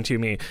appealing to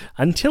me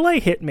until I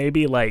hit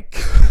maybe like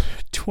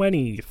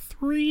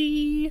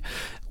 23,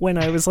 when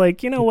I was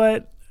like, you know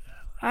what,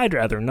 I'd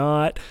rather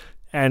not.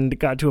 And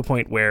got to a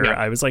point where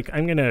I was like,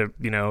 I'm going to,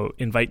 you know,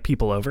 invite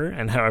people over,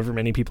 and however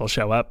many people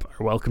show up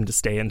are welcome to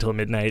stay until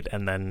midnight,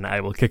 and then I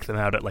will kick them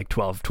out at like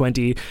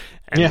 12:20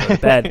 and go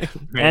to bed.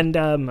 Right.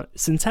 And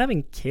since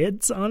having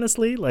kids,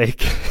 honestly,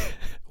 like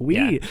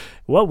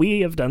what we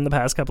have done the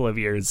past couple of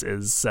years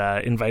is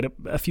invite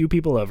a few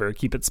people over,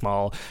 keep it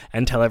small,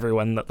 and tell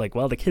everyone that, like,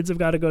 well, the kids have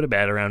got to go to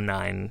bed around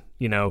 9.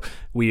 You know,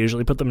 we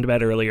usually put them to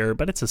bed earlier,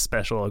 but it's a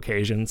special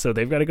occasion, so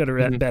they've got to go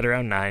to bed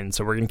around 9,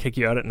 so we're going to kick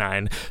you out at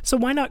 9. So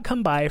why not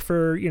come by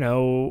for, you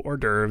know, hors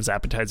d'oeuvres,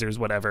 appetizers,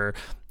 whatever,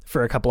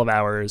 for a couple of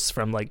hours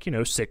from, like, you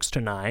know, 6 to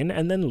 9,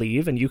 and then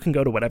leave, and you can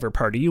go to whatever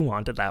party you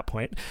want at that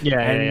point.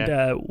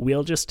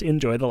 We'll just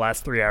enjoy the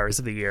last 3 hours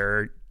of the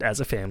year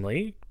as a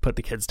family, put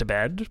the kids to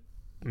bed,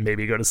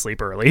 maybe go to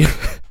sleep early.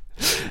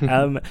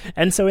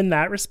 And so in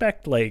that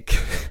respect, like,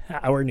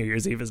 our New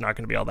Year's Eve is not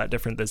going to be all that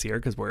different this year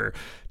because we're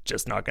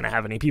just not going to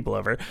have any people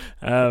over.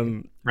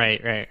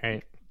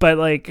 Right. But,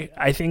 like,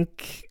 I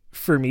think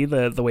for me,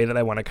 the way that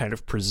I want to kind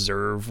of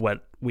preserve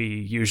what we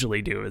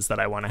usually do is that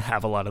I want to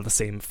have a lot of the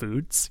same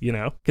foods, you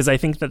know, because I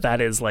think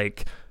that is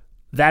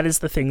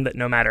the thing that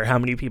no matter how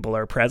many people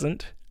are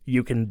present,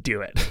 you can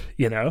do it,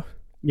 you know?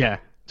 Yeah,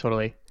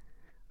 totally.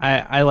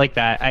 I like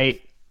that.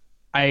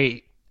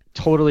 I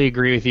totally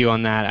agree with you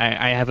on that.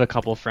 I have a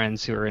couple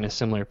friends who are in a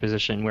similar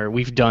position where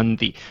we've been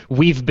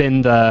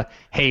the,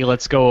 hey,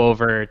 let's go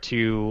over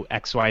to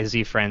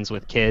XYZ friends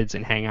with kids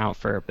and hang out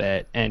for a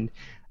bit. And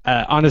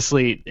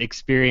honestly,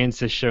 experience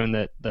has shown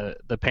that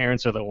the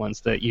parents are the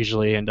ones that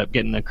usually end up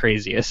getting the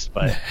craziest.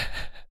 But,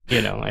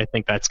 you know, I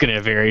think that's going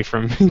to vary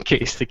from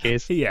case to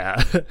case.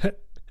 Yeah.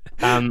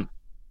 My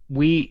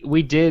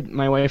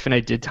wife and I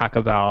did talk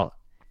about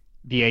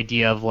the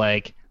idea of,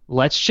 like,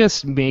 let's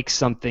just make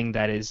something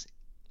that is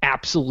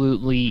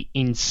absolutely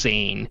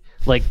insane,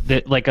 like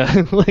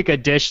a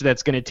dish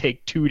that's going to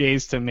take 2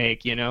 days to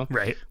make, you know,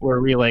 right?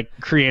 Where we like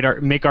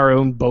make our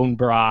own bone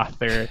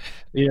broth, or,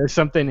 you know,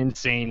 something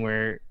insane,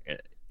 where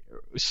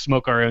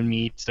smoke our own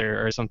meats,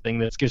 or something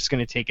that's just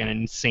going to take an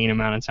insane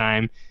amount of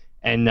time,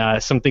 and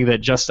something that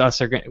just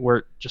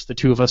the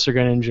two of us are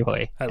going to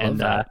enjoy. I love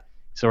that.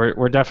 So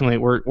we're definitely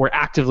we're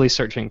actively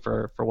searching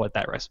for what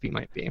that recipe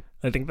might be.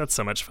 I think that's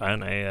so much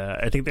fun.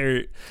 I think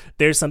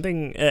there's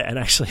something, and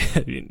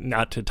actually,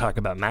 not to talk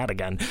about Matt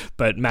again,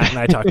 but Matt and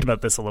I talked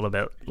about this a little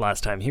bit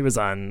last time he was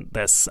on,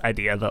 this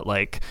idea that,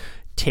 like,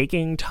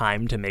 taking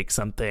time to make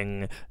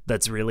something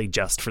that's really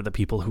just for the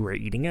people who are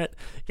eating it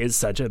is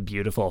such a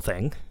beautiful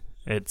thing.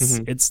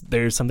 It's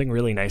there's something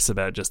really nice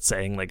about just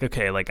saying like,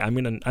 okay, like I'm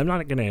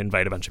not gonna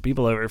invite a bunch of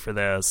people over for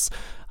this.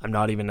 I'm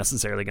not even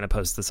necessarily gonna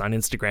post this on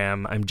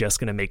Instagram. I'm just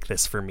gonna make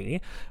this for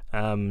me.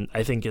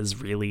 I think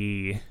is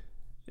really,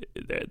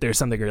 there's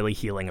something really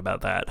healing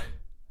about that.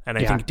 And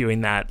I think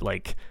doing that,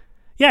 like,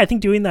 I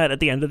think doing that at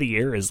the end of the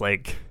year is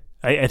like,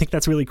 I think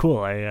that's really cool.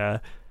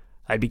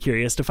 I'd be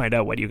curious to find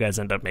out what you guys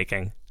end up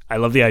making. I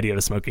love the idea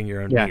of smoking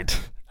your own meat.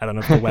 I don't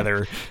know if the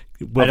weather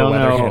will the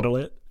weather handle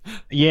it.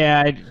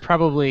 Yeah,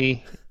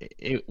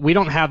 we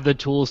don't have the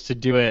tools to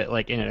do it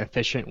like in an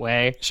efficient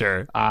way.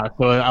 Sure.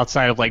 So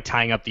outside of like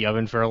tying up the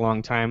oven for a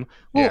long time,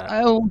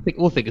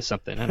 we'll think of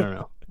something. I don't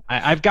know.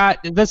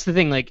 That's the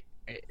thing, like,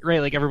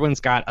 right, like everyone's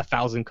got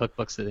 1,000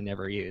 cookbooks that they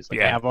never use. Like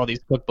I have all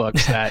these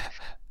cookbooks that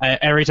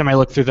every time I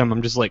look through them,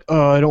 I'm just like,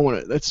 oh, I don't want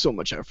to. That's so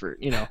much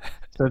effort, you know.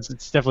 So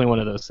it's definitely one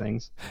of those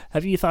things.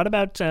 Have you thought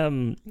about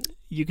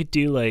you could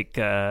do like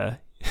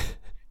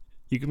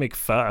you could make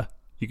pho.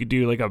 You could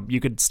do you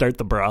could start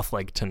the broth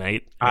like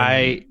tonight.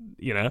 I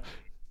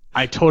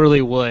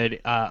totally would.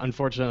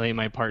 Unfortunately,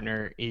 my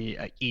partner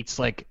eats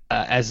like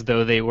as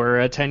though they were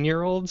a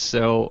 10-year-old,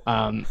 so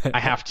I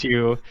have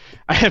to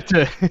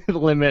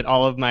limit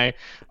all of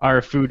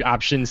our food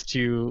options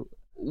to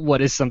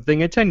what is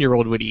something a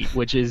 10-year-old would eat,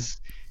 which is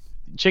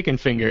chicken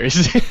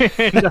fingers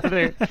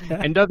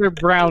and other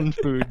brown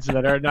foods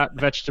that are not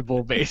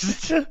vegetable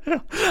based.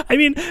 I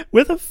mean,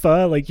 with a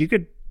pho, like you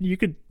could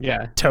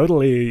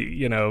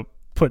totally,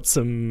 put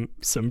some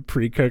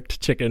pre-cooked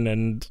chicken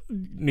and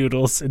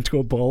noodles into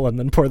a bowl and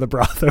then pour the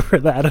broth over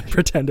that and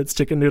pretend it's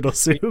chicken noodle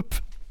soup.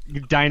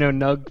 Dino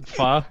Nug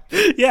pho.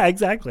 Yeah,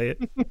 exactly.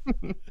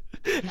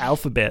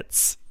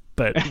 Alphabets,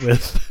 but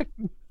with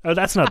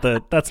that's not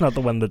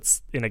the one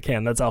that's in a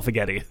can. That's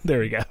Alphagetti. There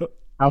we go.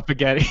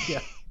 Alphagetti. Yeah.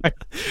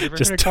 Never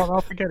just heard it called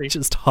Alphagetti.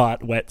 Just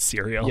hot, wet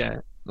cereal.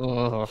 Yeah.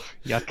 Oh,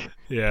 yuck.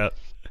 Yeah.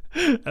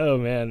 Oh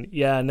man,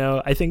 yeah.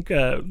 No, I think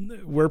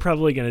we're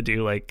probably gonna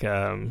do like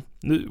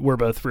we're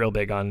both real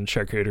big on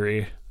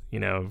charcuterie,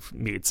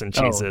 meats and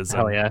cheeses. Oh,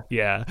 hell yeah.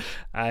 Yeah.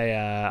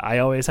 I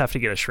always have to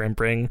get a shrimp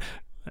ring,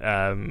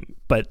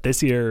 but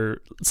this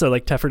year, so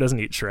like Teffer doesn't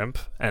eat shrimp,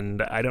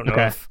 and I don't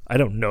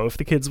know if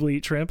the kids will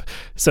eat shrimp.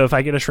 So if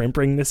I get a shrimp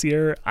ring this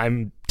year,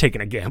 I'm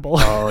taking a gamble.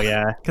 Oh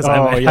yeah, because I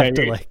might have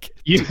to like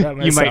do that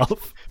myself. You might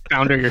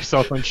founder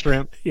yourself on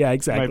shrimp. Yeah,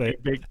 exactly.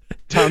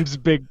 Tom's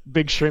big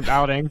shrimp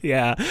outing.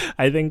 Yeah,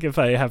 I think if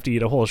I have to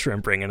eat a whole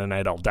shrimp ring in a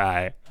night, I'll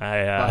die.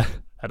 I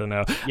don't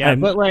know. Yeah,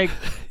 but like,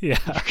 yeah,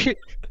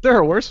 there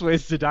are worse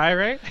ways to die,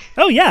 right?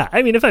 Oh yeah,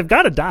 I mean, if I've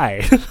got to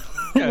die,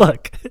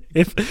 look,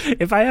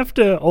 if I have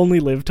to only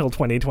live till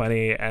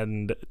 2020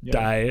 and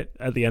die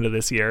at the end of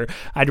this year,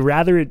 I'd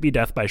rather it be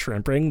death by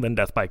shrimp ring than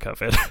death by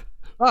COVID.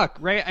 Fuck,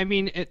 right? I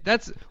mean,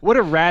 that's what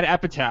a rad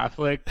epitaph.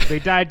 Like, they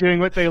died doing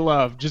what they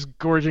love, just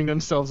gorging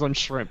themselves on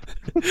shrimp.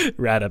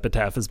 Rad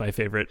epitaph is my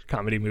favorite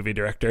comedy movie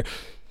director.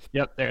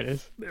 Yep, there it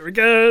is. There we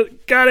go.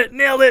 Got it.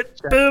 Nailed it.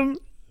 Sure. Boom.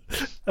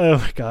 Oh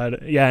my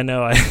god. Yeah,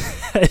 no, I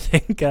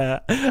think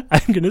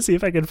I'm gonna see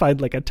if I can find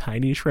like a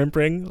tiny shrimp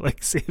ring,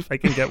 like see if I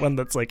can get one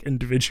that's like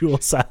individual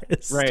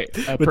size. Right.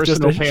 A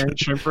personal parent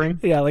shrimp ring.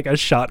 Yeah, like a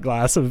shot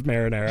glass of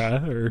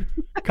marinara or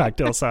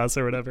cocktail sauce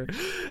or whatever.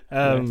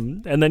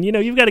 And then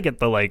you've got to get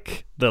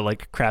the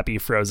crappy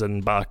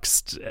frozen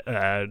boxed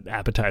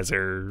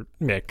appetizer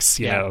mix,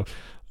 you know,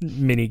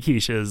 mini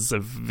quiches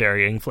of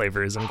varying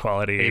flavors and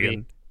quality.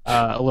 And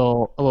a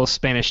little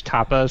Spanish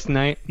tapas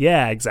night.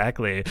 Yeah,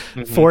 exactly.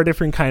 4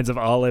 different kinds of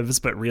olives,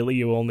 but really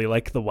you only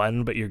like the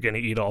one, but you're gonna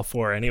eat all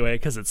 4 anyway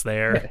because it's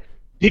there.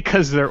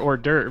 Because they're hors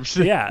d'oeuvres.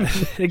 Yeah,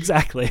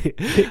 exactly.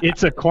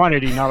 It's a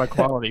quantity, not a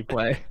quality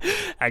play.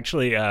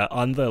 Actually,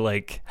 on the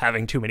like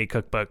having too many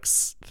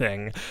cookbooks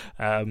thing,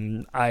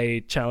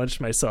 I challenged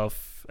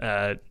myself.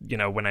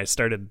 When I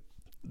started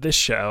this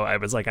show, I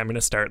was like, I'm going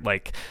to start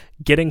like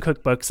getting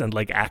cookbooks and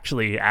like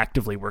actually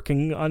actively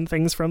working on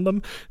things from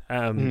them.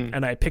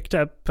 And I picked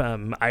up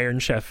Iron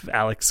Chef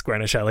Alex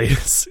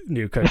Guarnaschelli's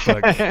new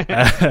cookbook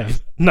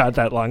not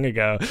that long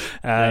ago,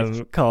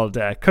 called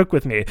Cook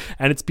With Me.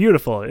 And it's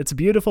beautiful. It's a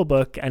beautiful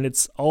book, and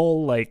it's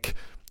all like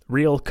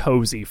real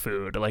cozy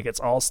food. Like it's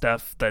all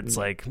stuff that's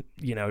like,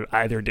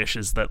 either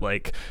dishes that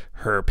like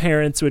her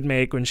parents would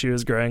make when she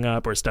was growing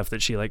up, or stuff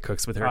that she like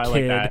cooks with her kid.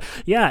 Like that.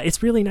 Yeah,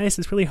 it's really nice.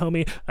 It's really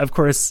homey. Of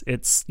course,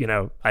 it's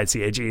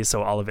ICAG,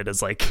 so all of it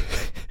is like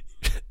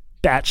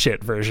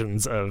batshit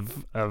versions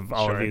of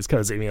all of these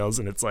cozy meals,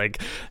 and it's like,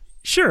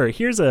 sure,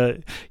 here's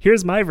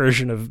my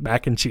version of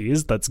mac and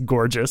cheese that's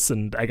gorgeous,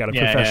 and I got a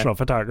professional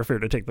photographer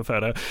to take the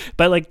photo.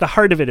 But like the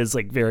heart of it is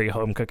like very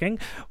home cooking.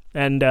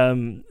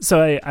 And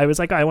so I was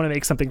like, I want to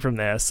make something from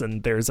this,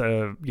 and there's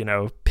a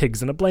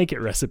pigs in a blanket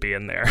recipe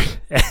in there.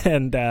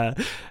 And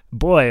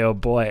boy, oh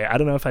boy, I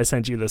don't know if I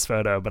sent you this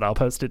photo, but I'll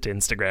post it to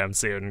Instagram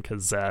soon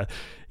because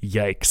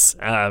yikes.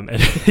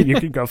 And you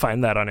can go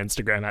find that on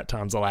Instagram at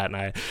Tom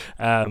Zalatni.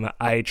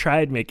 I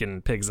tried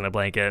making pigs in a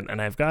blanket,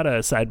 and I've got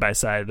a side by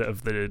side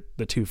of the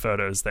two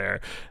photos there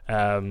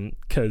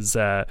because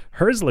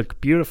hers look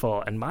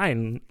beautiful and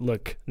mine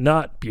look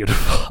not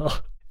beautiful.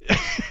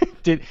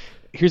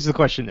 Here's the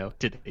question though: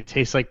 did they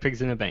taste like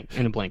pigs in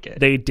a blanket?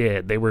 They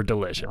did. They were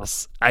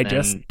delicious. I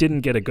just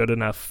didn't get a good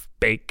enough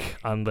bake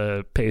on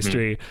the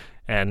pastry,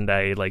 and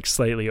I like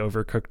slightly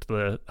overcooked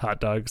the hot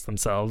dogs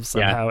themselves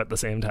somehow at the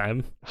same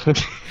time. So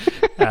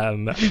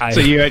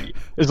it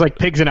was like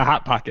pigs in a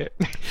hot pocket.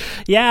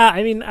 Yeah,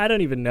 I mean, I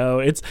don't even know.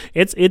 It's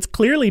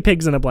clearly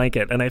pigs in a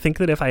blanket, and I think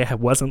that if I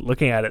wasn't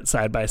looking at it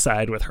side by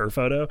side with her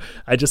photo,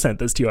 I just sent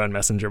this to you on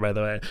Messenger, by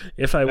the way.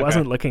 If I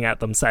wasn't looking at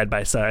them side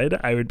by side,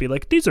 I would be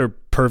like, these are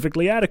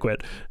perfectly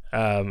adequate.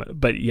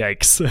 But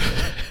yikes.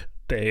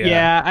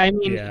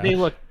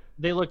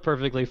 They look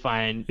perfectly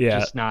fine,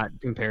 just not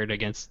compared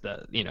against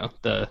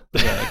the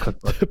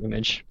cookbook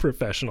image.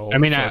 Professional. I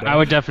mean, I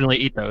would definitely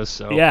eat those.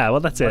 So yeah, well,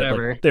 that's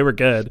whatever. It. Like, they were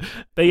good,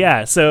 but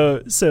yeah.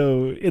 So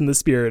in the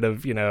spirit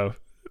of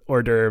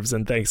hors d'oeuvres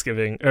and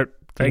Thanksgiving, in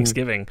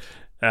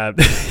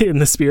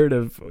the spirit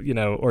of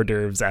hors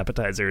d'oeuvres,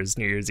 appetizers,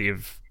 New Year's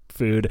Eve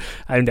food,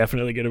 I'm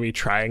definitely going to be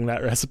trying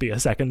that recipe a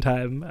second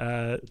time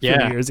for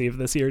New Year's Eve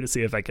this year to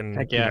see if I can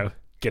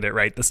get it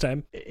right this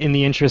time. In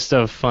the interest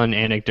of fun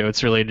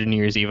anecdotes related to New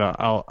Year's Eve,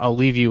 I'll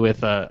leave you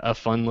with a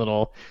fun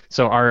little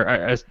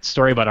a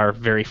story about our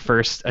very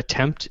first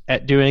attempt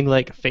at doing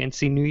like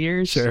fancy New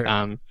Year's.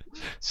 Sure.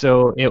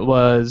 So it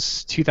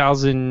was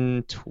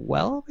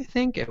 2012, I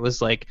think. It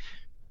was like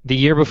the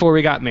year before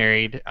we got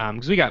married,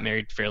 because we got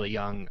married fairly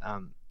young.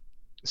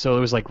 So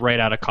it was like right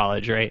out of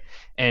college, right?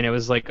 And it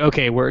was like,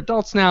 okay, we're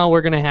adults now.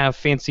 We're gonna have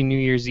fancy New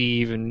Year's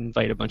Eve and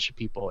invite a bunch of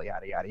people,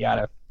 yada yada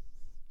yada.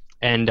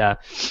 And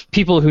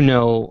people who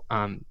know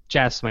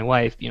Jess, my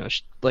wife,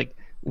 like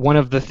one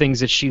of the things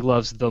that she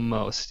loves the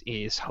most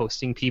is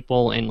hosting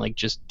people and like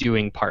just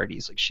doing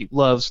parties. Like she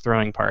loves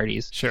throwing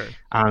parties. Sure.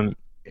 And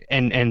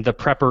the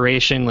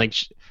preparation, like,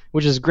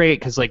 which is great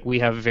because like we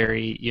have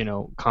very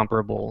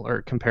comparable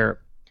or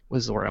compare.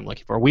 Was the word I'm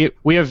looking for.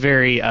 We have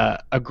very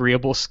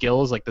agreeable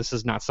skills. Like this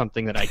is not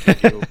something that I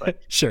can do,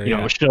 but sure.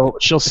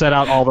 She'll set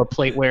out all the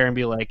plateware and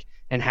be like,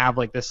 and have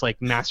like this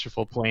like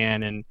masterful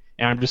plan, and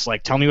I'm just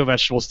like, tell me what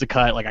vegetables to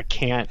cut. Like I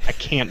can't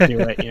do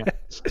it.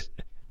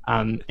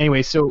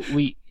 Anyway, so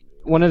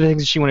one of the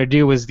things she wanted to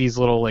do was these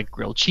little like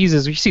grilled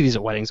cheeses. We see these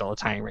at weddings all the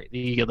time, right?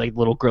 You get like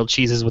little grilled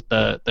cheeses with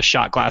the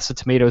shot glass of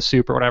tomato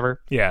soup or whatever.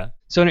 Yeah.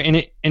 So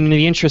in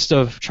the interest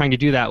of trying to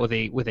do that with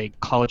a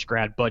college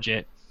grad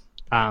budget,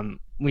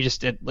 we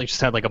just had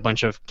like a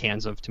bunch of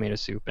cans of tomato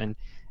soup, and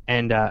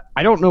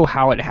I don't know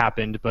how it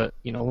happened, but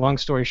long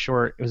story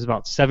short, it was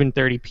about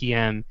 7:30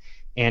 p.m.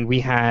 and we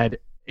had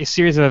a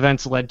series of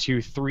events led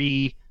to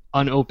 3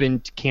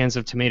 unopened cans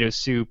of tomato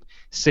soup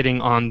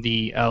sitting on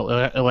the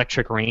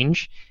electric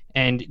range,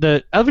 and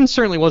the oven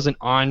certainly wasn't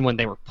on when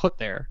they were put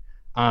there,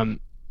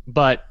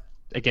 but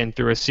again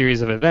through a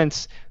series of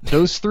events,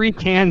 those 3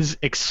 cans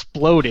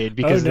exploded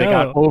because they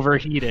got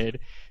overheated.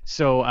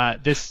 So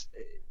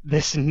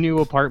this new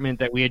apartment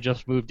that we had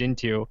just moved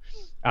into,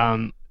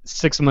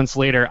 6 months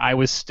later, I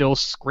was still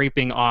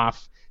scraping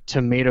off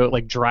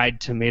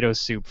dried tomato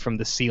soup from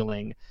the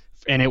ceiling,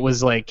 and it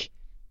was like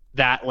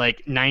that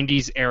like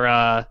 90s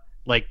era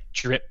like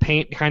drip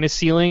paint kind of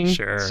ceiling.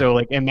 Sure. So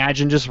like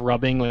imagine just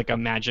rubbing like a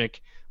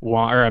magic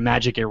wand or a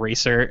magic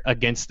eraser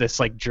against this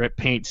like drip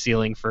paint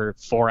ceiling for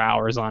 4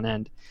 hours on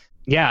end.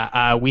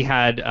 Yeah, we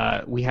had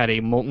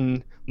a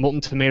molten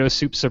tomato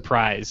soup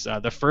surprise.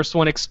 The first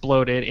one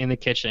exploded in the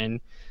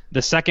kitchen.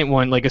 The second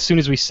one, like as soon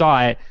as we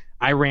saw it,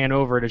 I ran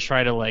over to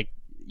try to like,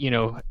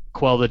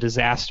 quell the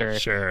disaster.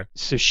 Sure.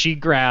 So she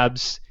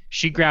grabbed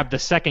the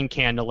second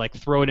can to like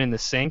throw it in the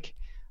sink.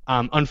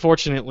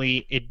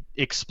 Unfortunately, it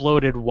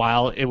exploded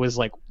while it was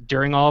like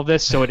during all of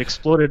this, so it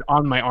exploded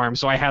on my arm.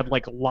 So I had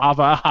like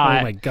lava hot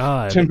oh my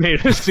God.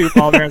 tomato soup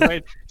all there.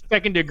 Like,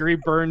 second-degree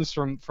burns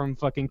from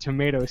fucking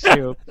tomato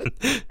soup.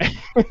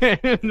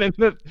 And then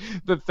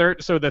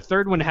the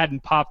third one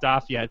hadn't popped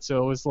off yet,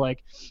 so it was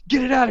like,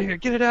 get it out of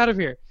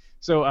here.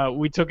 So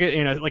we took it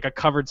in a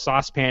covered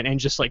saucepan and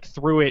just like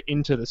threw it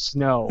into the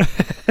snow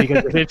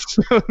because it had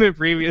snowed the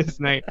previous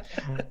night.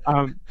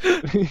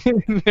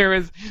 There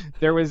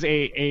was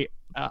it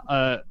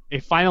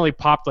finally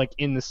popped like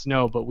in the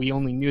snow, but we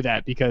only knew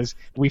that because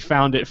we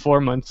found it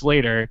 4 months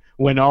later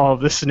when all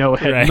of the snow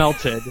had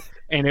melted.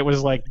 And it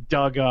was like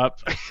dug up.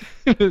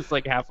 It was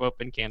like half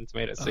open canned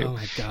tomato soup. Oh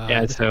my God.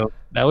 Yeah, so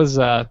that was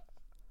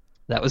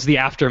the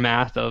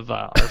aftermath of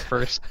our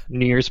first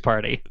New Year's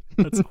party.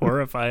 That's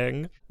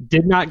horrifying.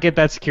 Did not get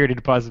that security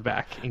deposit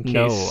back. In case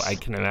No, I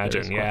can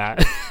imagine. there's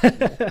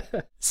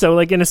Yeah. So,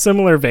 like, in a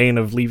similar vein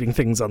of leaving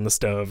things on the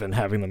stove and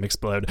having them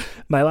explode,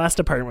 my last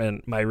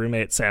apartment, my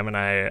roommate Sam and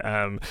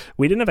I,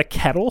 we didn't have a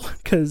kettle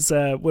because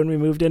when we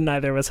moved in,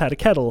 neither of us had a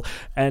kettle,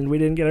 and we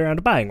didn't get around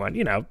to buying one,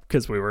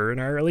 because we were in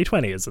our early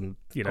 20s, and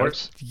you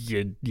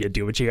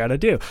do what you got to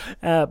do.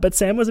 But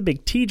Sam was a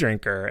big tea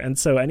drinker, and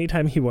so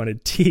anytime he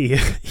wanted tea,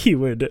 he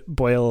would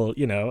boil, a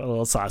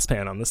little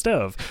saucepan on the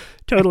stove.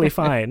 Totally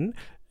fine.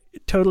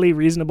 Totally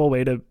reasonable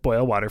way to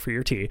boil water for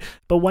your tea.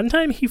 But one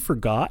time he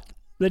forgot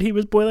that he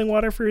was boiling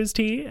water for his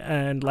tea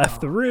and left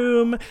the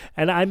room,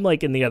 and I'm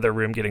like in the other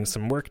room getting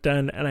some work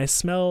done, and I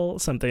smell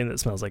something that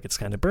smells like it's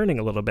kind of burning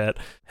a little bit,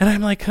 and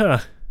I'm like,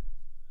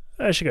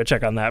 I should go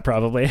check on that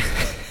probably.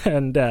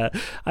 And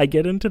I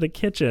get into the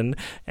kitchen,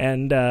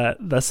 and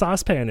the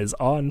saucepan is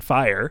on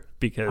fire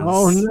because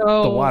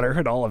the water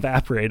had all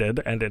evaporated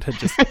and it had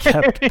just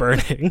kept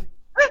burning.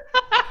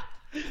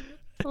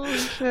 Holy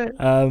shit.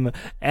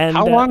 And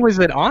how long was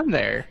it on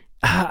there?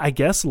 I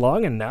guess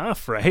long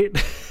enough, right?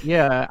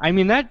 Yeah, I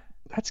mean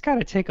that's got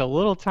to take a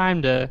little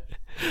time to.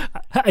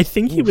 I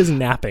think he was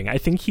napping. I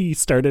think he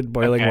started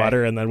boiling Okay.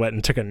 water and then went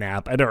and took a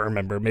nap. I don't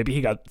remember. Maybe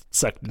he got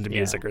sucked into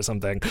music or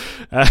something.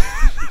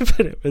 But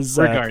it was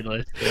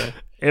Regardless, yeah.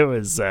 it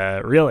was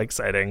real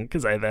exciting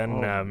because I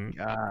then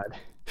God.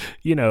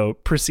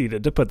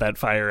 proceeded to put that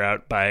fire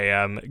out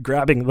by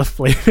grabbing the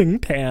flaming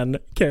pan,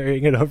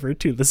 carrying it over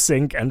to the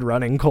sink, and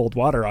running cold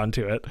water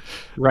onto it.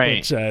 Right.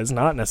 Which is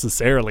not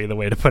necessarily the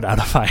way to put out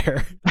a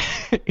fire.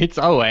 It's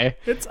Owe.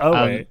 It's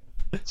okay.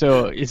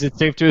 So is it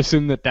safe to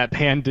assume that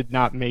pan did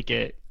not make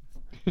it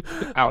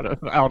out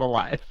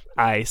alive?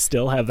 I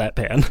still have that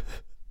pan.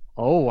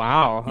 Oh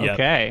wow. Yep.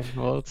 Okay.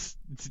 Well, it's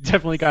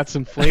definitely got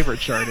some flavor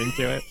charting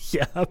to it.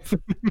 Yep.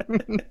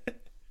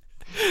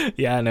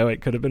 Yeah, no, it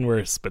could have been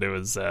worse, but it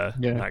was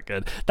not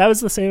good. That was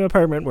the same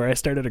apartment where I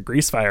started a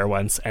grease fire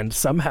once and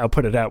somehow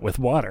put it out with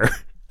water.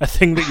 A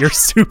thing that you're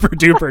super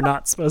duper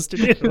not supposed to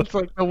do. It's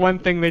like the one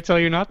thing they tell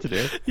you not to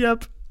do.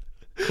 Yep.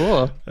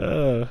 Cool.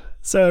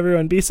 So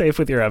everyone, be safe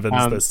with your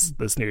ovens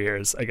this New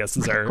Year's, I guess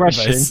is our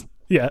Question. advice.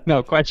 Yeah.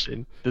 No,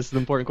 question. This is an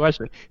important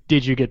question.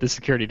 Did you get the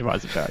security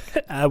deposit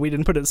back? We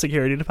didn't put a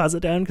security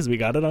deposit down because we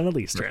got it on a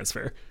lease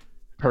transfer.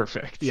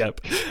 Perfect. Yep.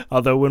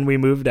 Although when we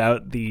moved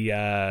out,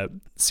 the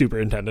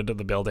superintendent of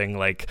the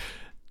building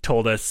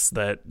told us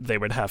that they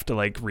would have to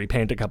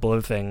repaint a couple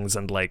of things,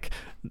 and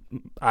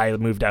I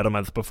moved out a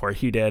month before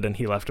he did, and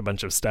he left a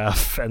bunch of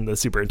stuff, and the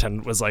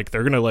superintendent was like,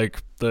 they're gonna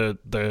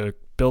the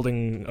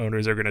building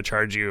owners are gonna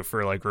charge you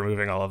for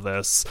removing all of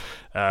this.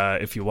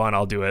 If you want,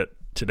 I'll do it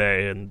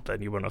today, and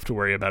then you won't have to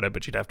worry about it,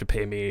 but you'd have to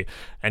pay me.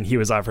 And he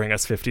was offering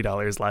us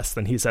 $50 less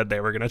than he said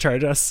they were gonna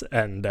charge us,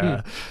 and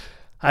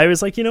I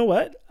was like, you know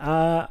what?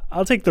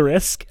 I'll take the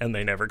risk, and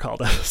they never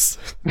called us.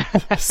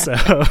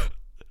 So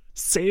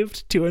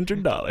saved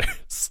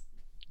 $200.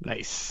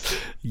 Nice.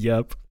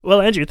 Yep.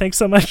 Well, Andrew, thanks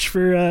so much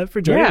for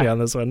joining me on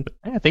this one.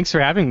 Yeah, thanks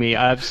for having me.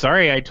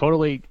 Sorry, I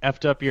totally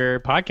effed up your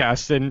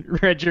podcast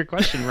and read your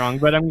question wrong,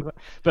 but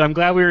I'm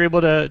glad we were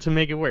able to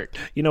make it work.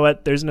 You know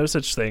what? There's no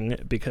such thing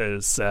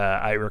because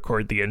I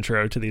record the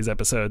intro to these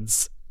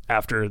episodes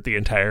after the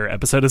entire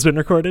episode has been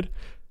recorded.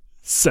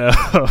 So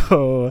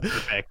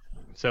Perfect.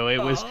 So it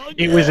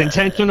was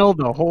intentional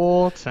the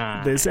whole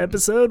time. This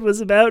episode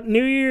was about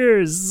New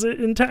Year's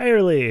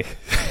entirely.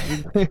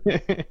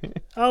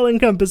 All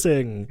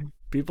encompassing.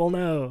 People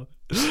know.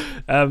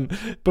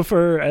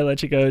 Before I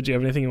let you go, do you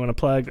have anything you want to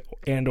plug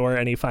and or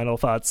any final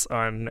thoughts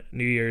on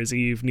New Year's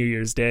Eve, New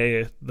Year's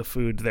Day, the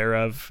food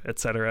thereof,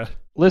 etc.?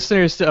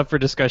 Listeners to Up for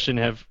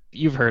Discussion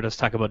you've heard us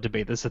talk about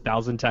debate this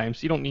 1,000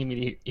 times. You don't need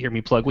me to hear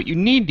me plug. What you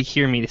need to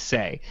hear me to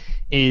say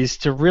is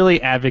to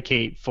really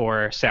advocate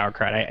for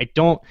sauerkraut. I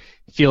don't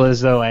feel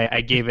as though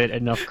I gave it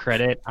enough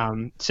credit.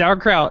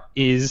 Sauerkraut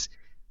is,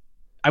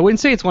 I wouldn't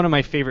say it's one of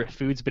my favorite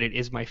foods, but it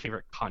is my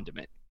favorite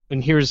condiment.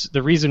 And here's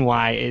the reason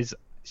why is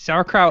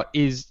sauerkraut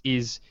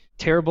is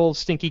terrible,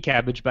 stinky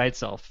cabbage by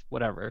itself,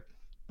 whatever.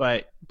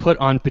 But put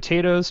on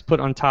potatoes, put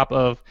on top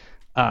of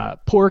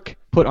pork,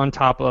 put on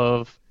top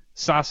of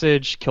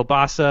sausage,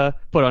 kielbasa,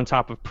 put on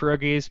top of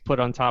pierogies, put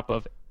on top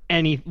of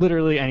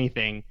literally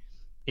anything,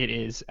 it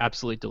is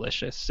absolutely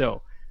delicious.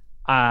 So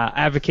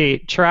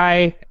advocate,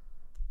 try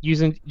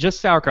using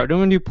just sauerkraut.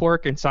 Don't do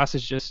pork and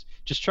sausage, just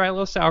try a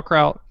little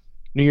sauerkraut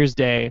New Year's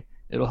Day.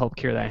 It'll help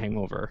cure that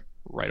hangover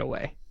right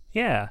away.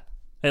 Yeah,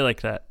 I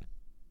like that.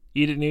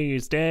 Eat it New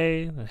Year's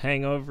Day, the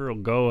hangover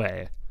will go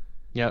away.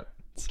 Yep.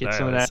 Get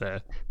some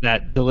of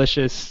that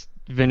delicious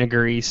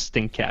vinegary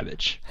stink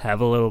cabbage. Have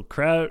a little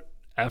kraut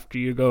after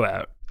you go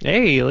out.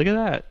 Hey, look at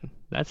that.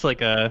 That'd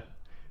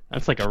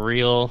be like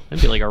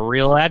a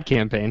real ad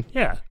campaign.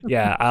 Yeah,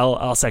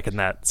 I'll second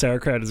that.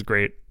 Sauerkraut is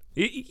great.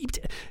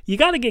 You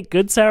got to get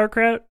good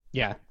sauerkraut.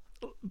 Yeah.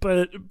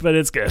 But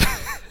it's good.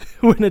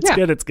 When it's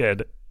good, it's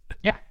good.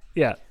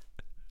 Yeah.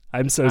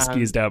 I'm so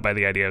skeezed out by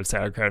the idea of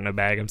sauerkraut in a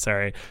bag. I'm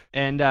sorry.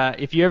 And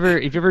if you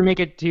ever make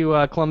it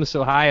to Columbus,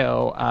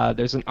 Ohio,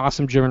 there's an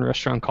awesome German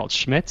restaurant called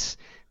Schmitz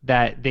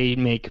that they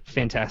make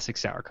fantastic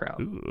sauerkraut.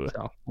 Ooh.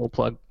 So we'll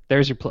plug.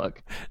 There's your plug.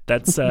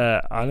 That's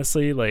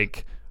honestly,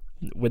 like,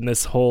 when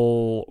this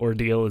whole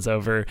ordeal is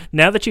over,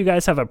 now that you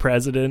guys have a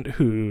president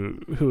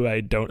who I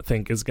don't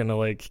think is gonna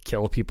like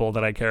kill people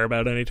that I care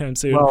about anytime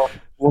soon. Well,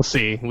 we'll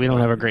see. We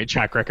don't have a great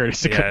track record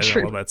as a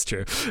country. Well, that's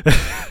true.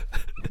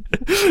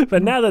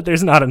 But now that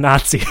there's not a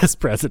Nazi as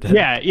president,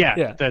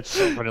 yeah. That's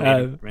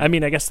I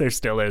mean, I guess there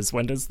still is.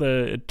 When does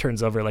it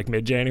turns over, like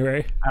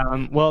mid-January?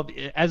 Well,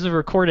 as of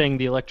recording,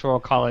 the Electoral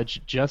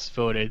College just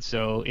voted.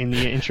 So, in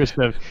the interest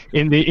of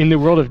in the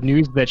world of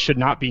news that should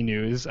not be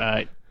news,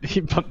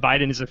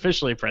 Biden is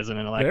officially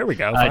president-elect. There we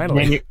go.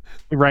 Finally,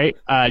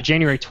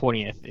 January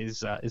 20th is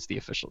the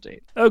official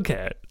date.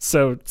 Okay,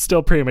 so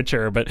still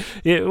premature, but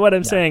what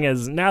I'm saying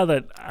is, now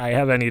that I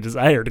have any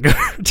desire to go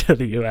to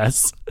the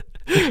U.S.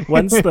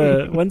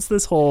 once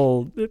this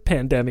whole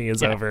pandemic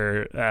is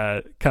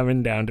over,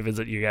 coming down to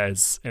visit you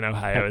guys in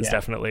Ohio is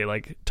definitely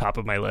like top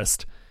of my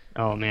list.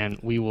 Oh man,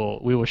 we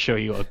will show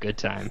you a good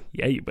time.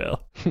 Yeah, you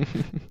will.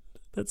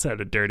 That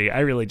sounded dirty. I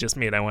really just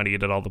mean I want to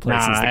eat at all the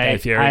places that Guy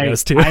Fieri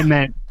goes to.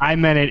 I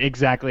meant it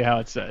exactly how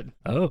it said.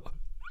 Oh.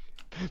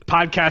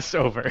 Podcast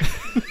over.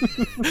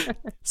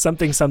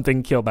 something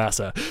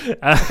kielbasa.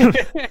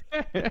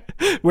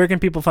 Where can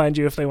people find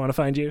you if they want to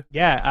find you?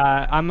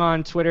 Yeah, I'm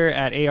on Twitter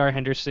at AR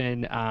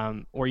Henderson,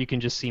 or you can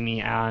just see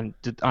me on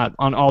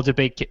all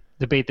Debate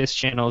This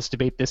channels,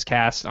 Debate This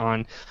Cast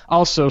on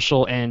all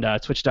social, and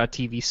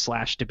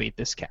twitch.tv/Debate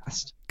This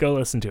Cast. Go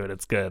listen to it.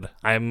 It's good.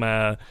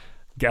 I'm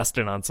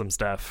guesting on some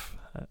stuff.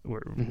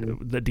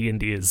 The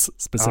D&D's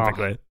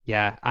specifically.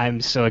 Yeah, I'm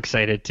so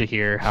excited to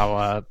hear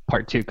how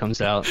part 2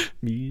 comes out.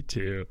 Me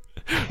too.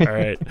 All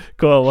right,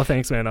 cool. Well,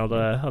 thanks, man. I'll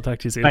talk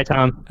to you soon. Bye,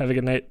 Tom. Have a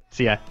good night.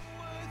 See ya.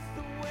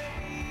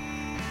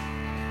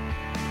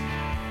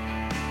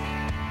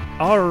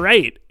 All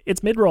right,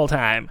 it's mid-roll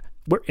time.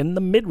 We're in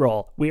the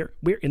mid-roll. We're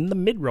in the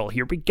mid-roll.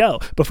 Here we go.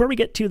 Before we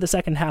get to the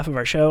second half of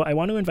our show, I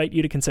want to invite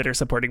you to consider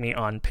supporting me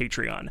on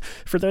Patreon.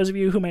 For those of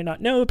you who might not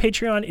know,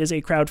 Patreon is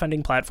a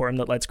crowdfunding platform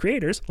that lets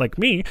creators, like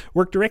me,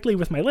 work directly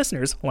with my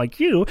listeners,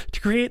 like you,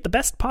 to create the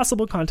best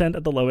possible content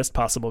at the lowest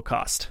possible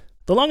cost.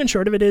 The long and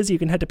short of it is you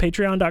can head to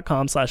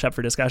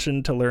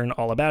patreon.com/upfordiscussion to learn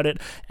all about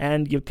it,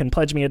 and you can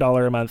pledge me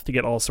 $1 a month to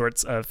get all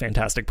sorts of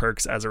fantastic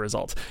perks as a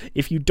result.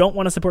 If you don't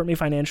want to support me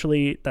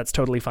financially, that's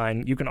totally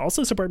fine. You can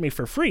also support me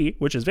for free,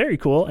 which is very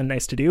cool and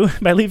nice to do,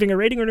 by leaving a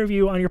rating and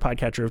review on your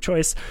podcatcher of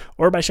choice,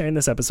 or by sharing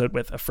this episode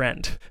with a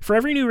friend. For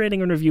every new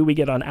rating and review we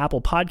get on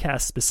Apple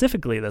Podcasts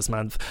specifically this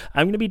month,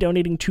 I'm going to be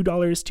donating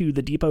 $2 to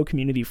the Depot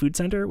Community Food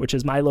Center, which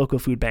is my local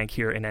food bank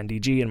here in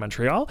NDG in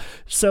Montreal.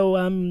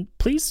 So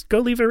please go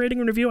leave a rating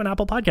and review on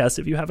Apple Podcasts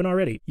if you haven't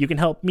already. You can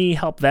help me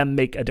help them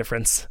make a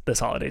difference this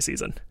holiday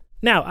season.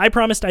 Now, I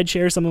promised I'd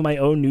share some of my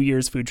own New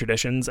Year's food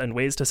traditions and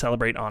ways to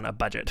celebrate on a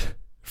budget.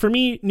 For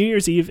me, New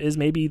Year's Eve is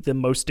maybe the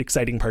most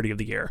exciting party of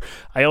the year.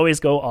 I always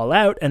go all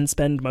out and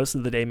spend most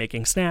of the day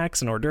making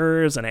snacks and hors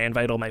d'oeuvres, and I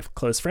invite all my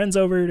close friends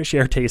over to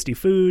share tasty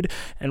food,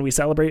 and we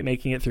celebrate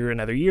making it through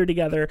another year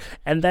together,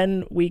 and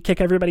then we kick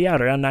everybody out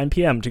around 9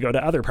 p.m. to go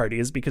to other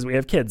parties because we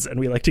have kids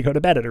and we like to go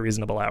to bed at a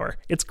reasonable hour.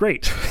 It's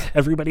great.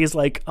 Everybody's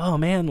like, oh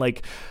man,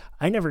 like,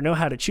 I never know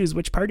how to choose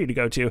which party to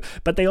go to,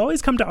 but they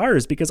always come to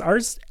ours because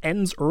ours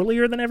ends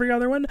earlier than every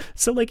other one.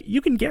 So like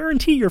you can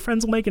guarantee your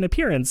friends will make an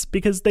appearance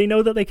because they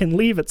know that they can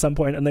leave at some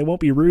point and they won't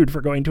be rude for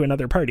going to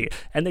another party,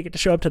 and they get to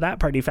show up to that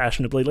party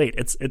fashionably late.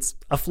 It's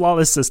a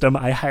flawless system.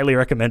 I highly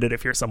recommend it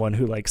if you're someone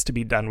who likes to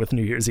be done with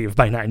New Year's Eve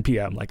by 9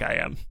 p.m. like I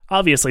am.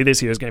 Obviously,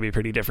 this year is going to be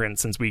pretty different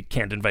since we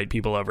can't invite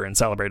people over and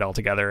celebrate all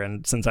together,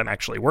 and since I'm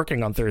actually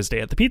working on Thursday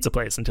at the pizza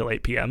place until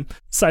 8 p.m.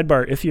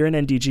 Sidebar, if you're in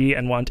NDG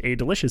and want a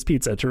delicious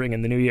pizza to ring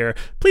in the new year,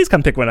 please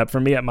come pick one up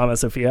from me at Mama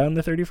Sophia on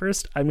the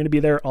 31st. I'm going to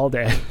be there all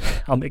day.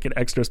 I'll make it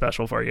extra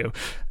special for you.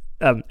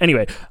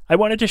 Anyway, I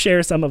wanted to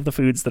share some of the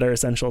foods that are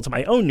essential to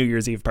my own New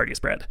Year's Eve party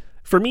spread.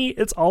 For me,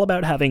 it's all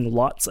about having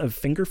lots of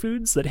finger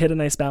foods that hit a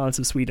nice balance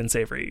of sweet and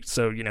savory.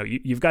 So, you know,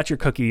 you've got your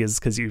cookies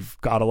because you've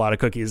got a lot of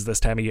cookies this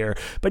time of year,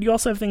 but you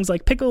also have things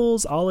like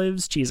pickles,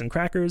 olives, cheese, and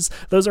crackers.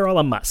 Those are all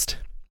a must.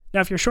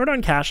 Now, if you're short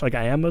on cash like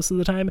I am most of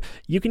the time,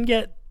 you can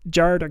get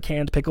jarred or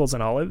canned pickles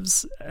and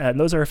olives, and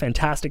those are a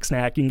fantastic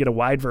snack. You can get a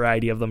wide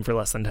variety of them for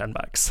less than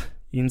 $10.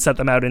 You can set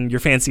them out in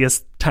your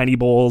fanciest tiny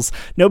bowls.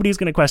 Nobody's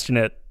going to question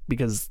it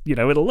because, you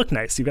know, it'll look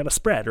nice. You've got a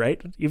spread,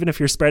 right? Even if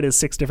your spread is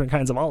 6 different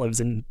kinds of olives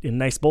in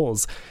nice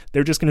bowls,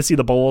 they're just going to see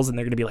the bowls and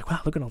they're going to be like, wow,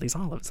 look at all these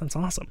olives. That's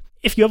awesome.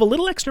 If you have a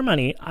little extra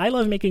money, I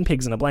love making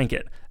pigs in a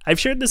blanket. I've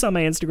shared this on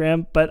my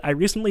Instagram, but I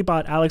recently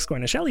bought Alex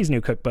Guarnaschelli's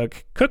new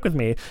cookbook, Cook With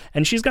Me,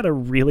 and she's got a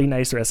really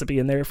nice recipe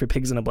in there for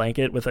pigs in a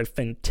blanket with a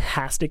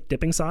fantastic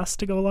dipping sauce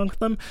to go along with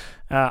them.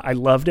 I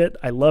loved it.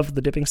 I loved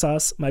the dipping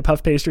sauce. My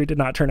puff pastry did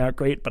not turn out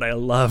great, but I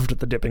loved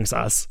the dipping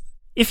sauce.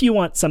 If you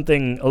want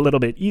something a little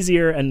bit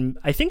easier and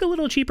I think a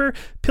little cheaper,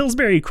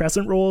 Pillsbury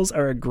crescent rolls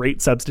are a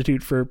great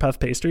substitute for puff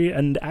pastry.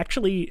 And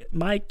actually,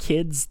 my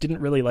kids didn't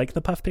really like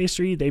the puff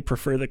pastry. They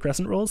prefer the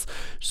crescent rolls.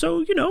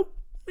 So, you know,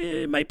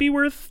 it might be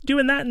worth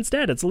doing that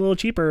instead. It's a little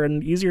cheaper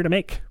and easier to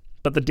make.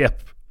 But the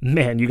dip,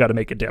 man, you got to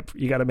make a dip.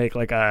 You got to make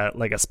like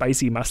a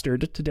spicy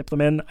mustard to dip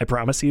them in. I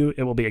promise you,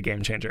 it will be a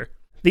game changer.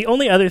 The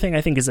only other thing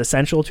I think is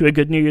essential to a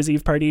good New Year's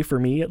Eve party, for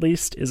me at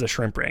least, is a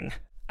shrimp ring.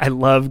 I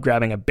love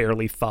grabbing a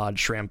barely thawed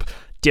shrimp,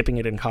 dipping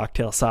it in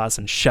cocktail sauce,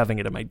 and shoving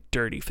it in my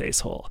dirty face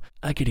hole.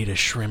 I could eat a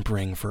shrimp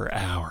ring for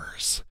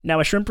hours. Now,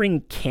 a shrimp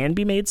ring can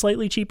be made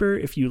slightly cheaper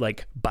if you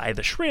buy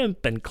the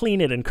shrimp and clean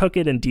it and cook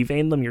it and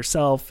devein them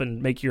yourself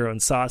and make your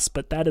own sauce,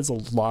 but that is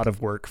a lot of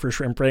work for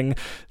shrimp ring.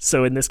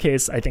 So in this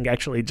case, I think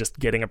actually just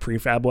getting a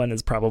prefab one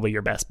is probably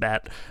your best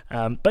bet.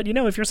 But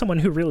if you're someone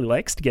who really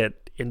likes to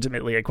get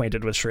intimately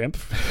acquainted with shrimp,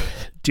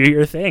 do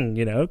your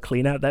thing,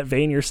 clean out that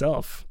vein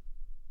yourself.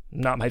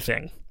 Not my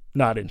thing.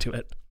 Not into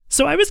it.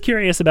 So I was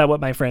curious about what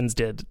my friends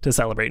did to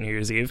celebrate New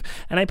Year's Eve,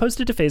 and I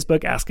posted to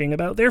Facebook asking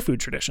about their food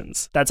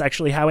traditions. That's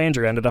actually how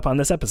Andrew ended up on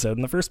this episode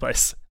in the first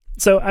place.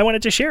 So I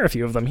wanted to share a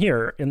few of them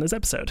here in this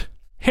episode.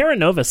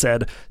 Heronova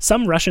said,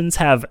 some Russians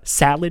have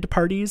salad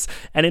parties,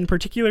 and in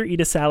particular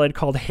eat a salad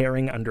called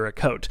herring under a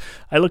coat.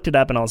 I looked it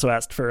up and also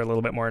asked for a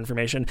little bit more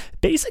information.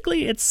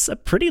 Basically, it's a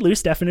pretty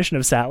loose definition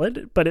of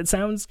salad, but it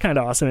sounds kind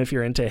of awesome if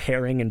you're into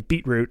herring and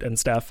beetroot and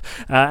stuff.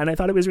 And I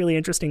thought it was really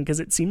interesting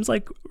because it seems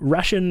like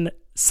Russian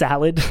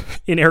salad,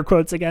 in air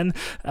quotes again,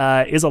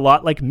 is a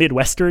lot like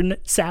Midwestern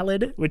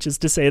salad, which is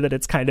to say that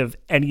it's kind of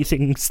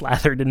anything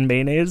slathered in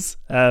mayonnaise.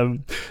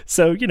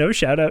 So,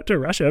 shout out to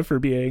Russia for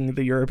being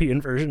the European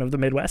version of the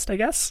Midwest, I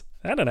guess.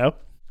 I don't know.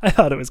 I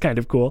thought it was kind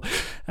of cool.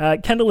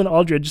 Kendall and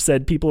Aldridge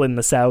said people in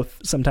the South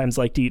sometimes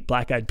like to eat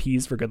black-eyed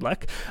peas for good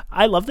luck.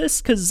 I love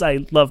this because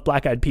I love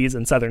black-eyed peas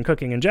and Southern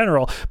cooking in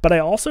general, but I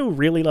also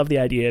really love the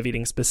idea of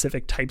eating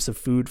specific types of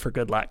food for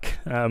good luck.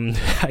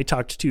 I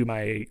talked to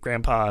my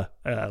grandpa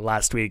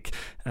last week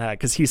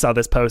because he saw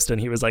this post and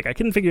he was like, I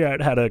couldn't figure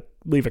out how to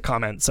leave a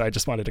comment, so I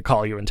just wanted to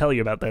call you and tell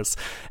you about this.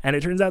 And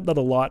it turns out that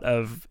a lot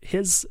of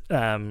his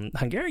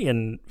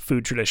Hungarian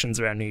food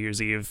traditions around New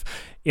Year's Eve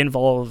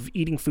involve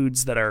eating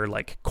foods that are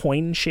like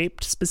coin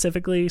shaped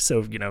specifically.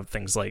 So,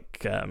 things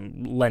like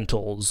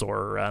lentils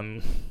or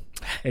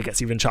I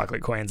guess even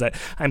chocolate coins.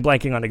 I'm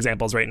blanking on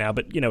examples right now,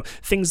 but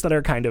things that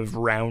are kind of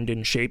round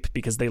in shape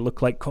because they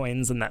look like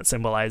coins, and that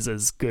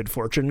symbolizes good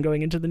fortune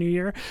going into the new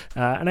year.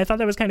 And I thought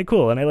that was kind of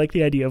cool, and I like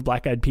the idea of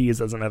black-eyed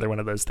peas as another one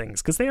of those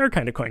things because they are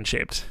kind of coin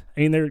shaped.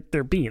 I mean,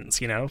 they're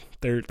beans,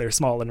 they're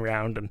small and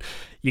round, and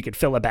you could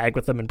fill a bag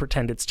with them and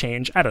pretend it's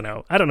change. I don't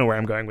know where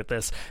I'm going with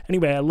this.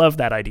 Anyway, I love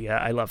that idea.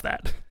 I love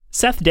that.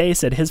 Seth Day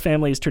said his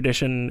family's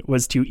tradition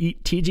was to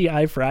eat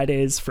TGI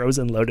Fridays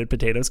frozen loaded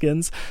potato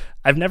skins.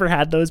 I've never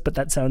had those, but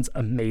that sounds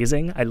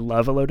amazing. I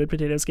love a loaded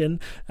potato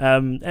skin.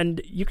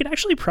 And you could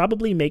actually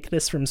probably make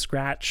this from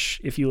scratch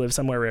if you live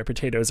somewhere where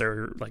potatoes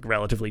are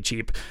relatively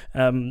cheap.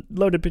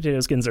 Loaded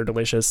potato skins are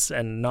delicious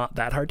and not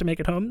that hard to make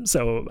at home,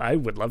 so I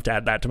would love to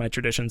add that to my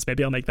traditions.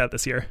 Maybe I'll make that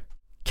this year.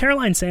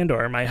 Caroline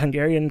Sandor, my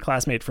Hungarian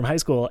classmate from high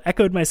school,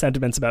 echoed my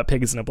sentiments about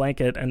pigs in a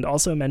blanket and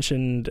also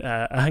mentioned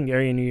a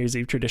Hungarian New Year's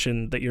Eve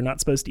tradition that you're not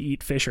supposed to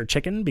eat fish or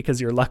chicken because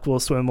your luck will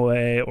swim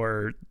away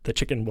or the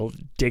chicken will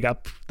dig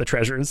up the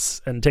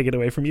treasures and take it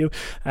away from you.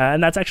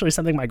 And that's actually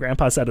something my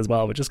grandpa said as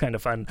well, which is kind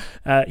of fun.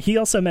 He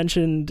also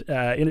mentioned,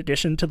 in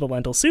addition to the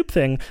lentil soup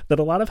thing, that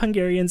a lot of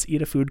Hungarians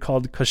eat a food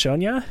called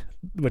kosonya,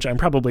 which I'm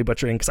probably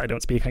butchering because I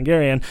don't speak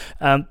Hungarian,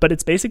 but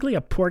it's basically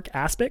a pork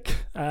aspic.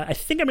 I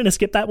think I'm going to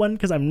skip that one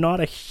because I'm not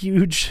a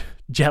huge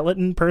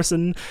gelatin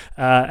person,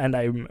 and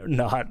I'm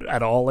not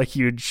at all a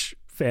huge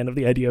fan of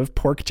the idea of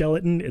pork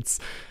gelatin.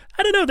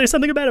 I don't know, there's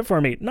something about it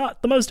for me.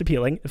 Not the most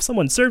appealing. If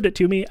someone served it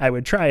to me, I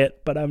would try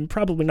it, but I'm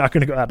probably not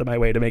going to go out of my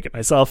way to make it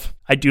myself.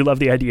 I do love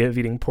the idea of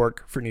eating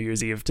pork for New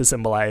Year's Eve to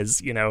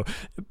symbolize,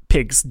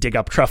 pigs dig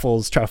up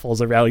truffles.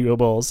 Truffles are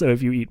valuable, so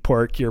if you eat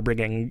pork, you're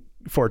bringing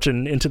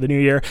fortune into the new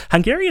year.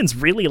 Hungarians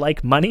really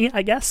like money,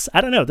 I guess.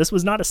 I don't know. This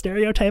was not a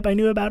stereotype I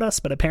knew about us,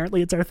 but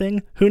apparently it's our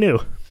thing. Who knew?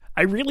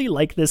 I really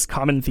like this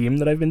common theme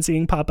that I've been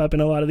seeing pop up in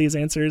a lot of these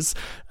answers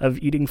of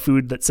eating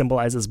food that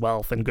symbolizes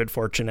wealth and good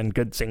fortune and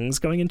good things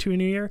going into a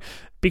new year,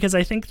 because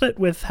I think that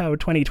with how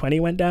 2020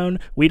 went down,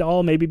 we'd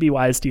all maybe be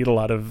wise to eat a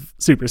lot of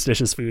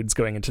superstitious foods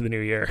going into the new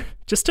year,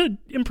 just to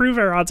improve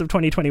our odds of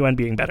 2021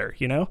 being better,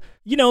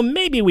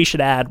 maybe we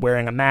should add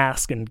wearing a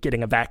mask and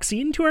getting a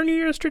vaccine to our New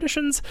Year's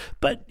traditions,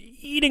 but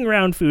eating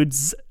round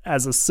foods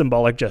as a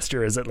symbolic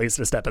gesture is at least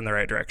a step in the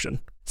right direction.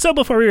 So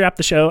before we wrap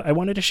the show, I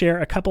wanted to share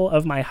a couple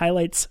of my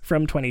highlights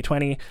from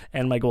 2020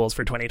 and my goals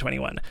for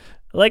 2021.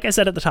 Like I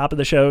said at the top of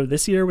the show,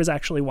 this year was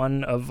actually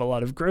one of a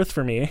lot of growth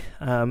for me,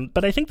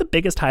 but I think the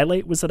biggest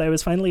highlight was that I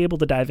was finally able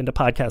to dive into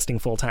podcasting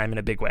full-time in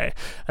a big way,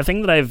 a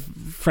thing that I've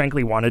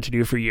frankly wanted to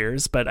do for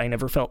years, but I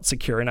never felt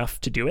secure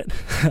enough to do it.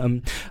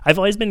 I've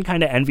always been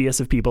kind of envious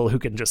of people who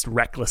can just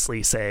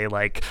recklessly say,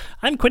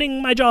 I'm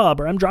quitting my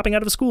job or I'm dropping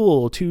out of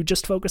school to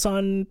just focus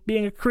on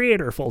being a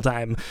creator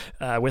full-time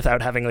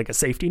without having a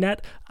safety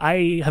net.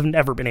 I have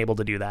never been able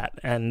to do that,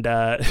 and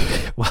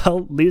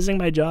losing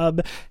my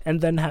job and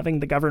then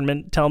having the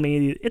government tell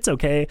me it's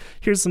okay,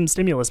 here's some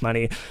stimulus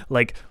money,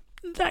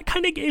 that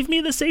kind of gave me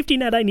the safety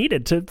net I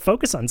needed to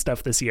focus on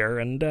stuff this year,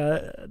 and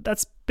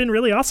that's been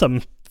really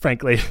awesome.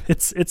 frankly.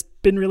 It's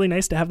been really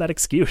nice to have that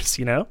excuse,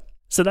 you know?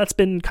 So that's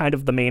been kind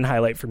of the main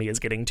highlight for me, is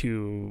getting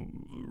to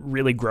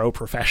really grow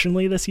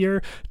professionally this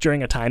year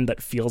during a time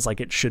that feels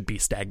like it should be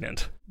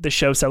stagnant. The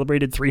show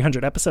celebrated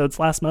 300 episodes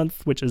last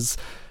month, which is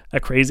a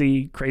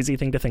crazy, crazy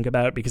thing to think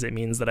about, because it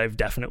means that I've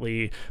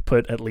definitely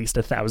put at least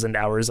 1,000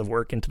 hours of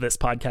work into this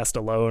podcast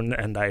alone,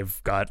 and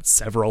I've got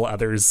several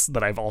others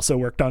that I've also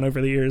worked on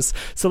over the years.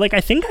 So like, I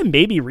think I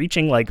may be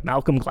reaching like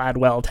Malcolm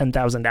Gladwell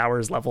 10,000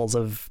 hours levels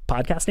of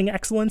podcasting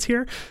excellence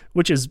here,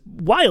 which is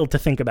wild to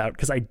think about,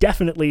 because I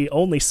definitely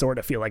only sort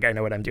of feel like I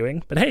know what I'm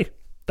doing. But hey,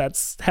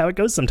 that's how it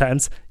goes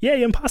sometimes.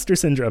 Yay, imposter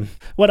syndrome.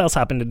 What else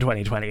happened in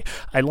 2020?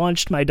 I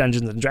launched my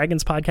Dungeons &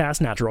 Dragons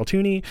podcast, Natural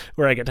Toonie,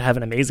 where I get to have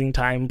an amazing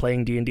time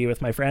playing D&D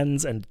with my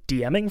friends and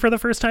DMing for the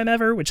first time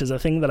ever, which is a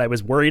thing that I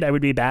was worried I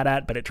would be bad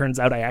at, but it turns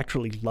out I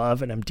actually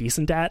love and am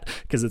decent at,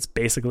 because it's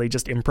basically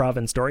just improv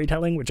and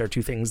storytelling, which are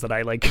two things that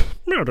I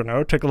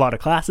took a lot of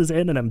classes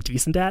in and I'm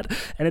decent at,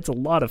 and it's a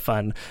lot of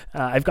fun.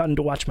 I've gotten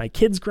to watch my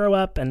kids grow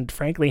up and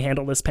frankly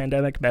handle this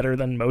pandemic better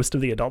than most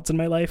of the adults in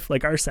my life.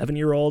 Like our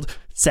 7-year-old,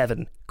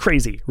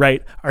 crazy,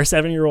 right? Our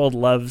 7-year-old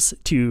loves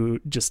to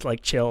just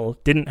like chill,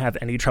 didn't have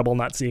any trouble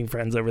not seeing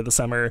friends over the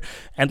summer.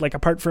 And like,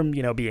 apart from,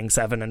 being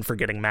 7 and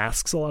forgetting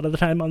masks a lot of the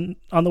time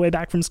on the way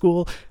back from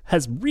school,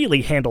 has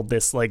really handled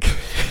this like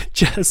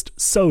just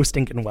so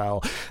stinking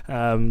well.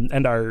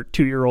 And our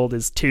 2-year-old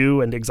is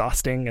 2 and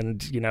exhausting.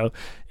 And,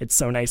 it's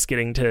so nice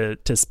getting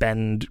to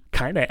spend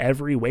kind of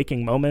every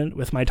waking moment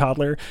with my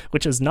toddler,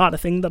 which is not a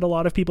thing that a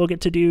lot of people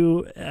get to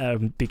do,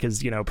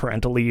 because,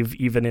 parental leave,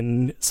 even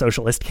in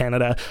socialist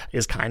Canada,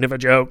 is kind of a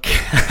joke.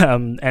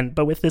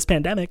 But with this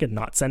pandemic and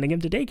not sending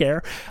him to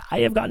daycare, I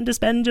have gotten to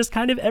spend just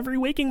kind of every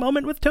waking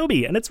moment with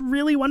Toby, and it's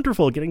really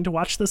wonderful getting to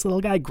watch this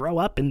little guy grow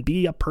up and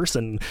be a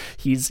person.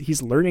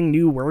 He's learning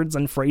new words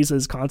and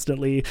phrases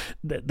constantly.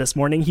 This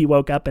morning he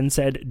woke up and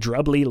said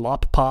 "drubly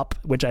lop pop,"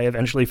 which I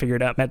eventually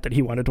figured out meant that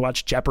he wanted to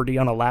watch Jeopardy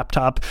on a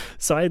laptop.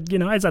 So I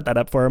set that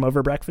up for him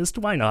over breakfast.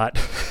 Why not?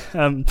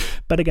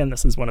 But again,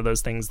 this is one of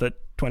those things that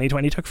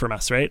 2020 took from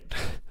us, right?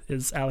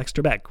 Is Alex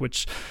Trebek,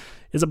 which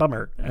is a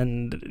bummer,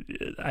 and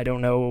I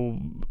don't know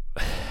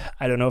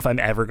if I'm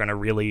ever going to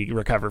really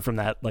recover from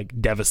that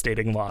like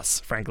devastating loss.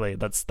 Frankly,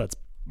 that's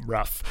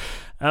rough.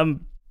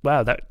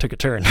 Wow, that took a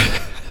turn.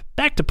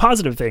 Back to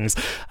positive things.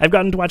 I've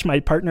gotten to watch my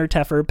partner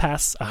Teffer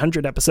pass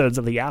 100 episodes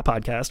of the Yeah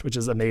podcast, which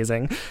is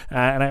amazing.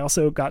 And I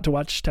also got to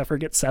watch Teffer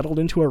get settled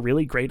into a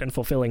really great and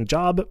fulfilling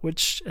job,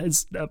 which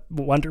is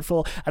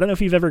wonderful. I don't know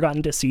if you've ever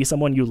gotten to see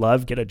someone you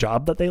love get a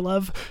job that they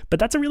love, but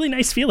that's a really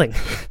nice feeling.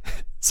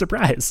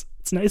 Surprise.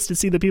 It's nice to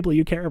see the people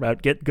you care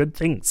about get good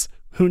things.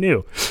 Who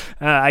knew?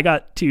 I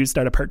got to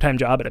start a part-time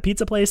job at a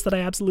pizza place that I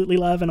absolutely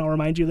love, and I'll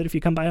remind you that if you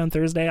come by on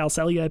Thursday, I'll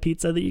sell you a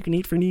pizza that you can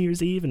eat for New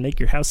Year's Eve and make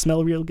your house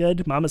smell real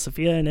good. Mama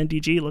Sophia and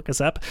NDG, look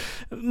us up.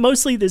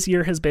 Mostly this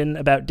year has been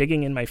about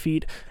digging in my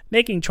feet,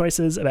 making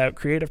choices about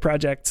creative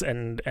projects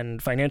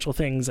and financial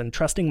things, and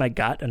trusting my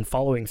gut and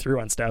following through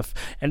on stuff.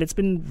 And it's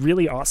been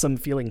really awesome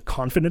feeling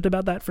confident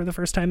about that for the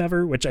first time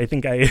ever, which I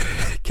think I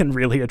can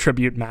really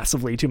attribute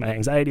massively to my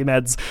anxiety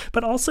meds,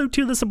 but also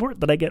to the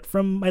support that I get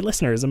from my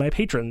listeners and my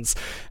patrons.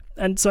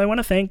 And so I want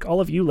to thank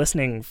all of you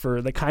listening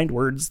for the kind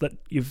words that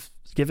you've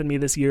given me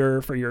this year,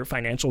 for your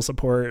financial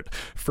support,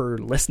 for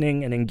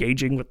listening and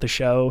engaging with the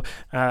show.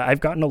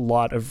 I've gotten a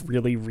lot of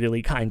really,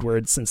 really kind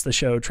words since the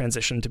show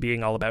transitioned to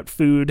being all about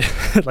food.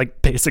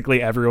 Like basically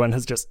everyone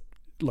has just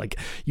like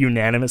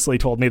unanimously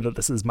told me that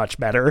this is much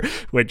better,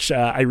 which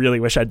I really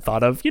wish I'd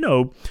thought of,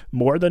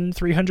 more than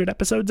 300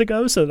 episodes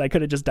ago, so that I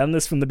could have just done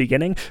this from the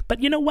beginning.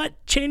 But you know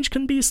what? Change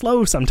can be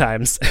slow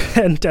sometimes.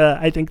 And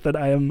I think that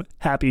I am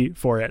happy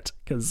for it,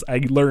 because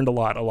I learned a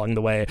lot along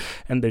the way,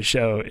 and this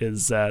show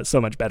is so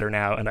much better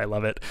now, and I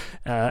love it.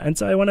 And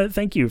so I want to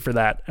thank you for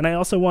that. And I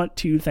also want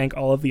to thank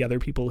all of the other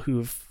people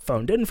who've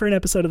phoned in for an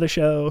episode of the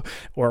show,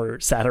 or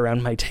sat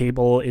around my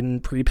table in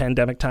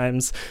pre-pandemic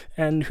times,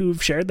 and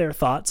who've shared their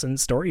thoughts and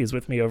stories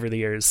with me over the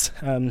years.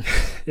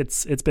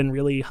 It's been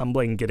really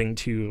humbling getting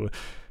to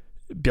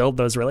build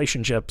those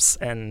relationships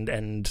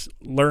and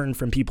learn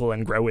from people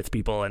and grow with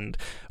people and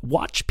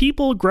watch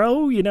people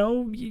grow.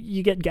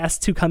 You get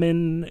guests who come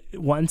in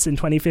once in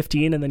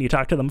 2015 and then you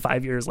talk to them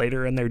 5 years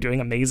later and they're doing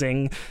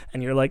amazing,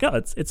 and you're like,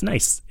 oh, it's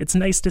nice. It's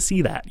nice to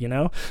see that,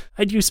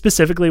 I do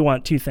specifically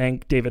want to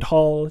thank David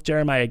Hall,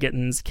 Jeremiah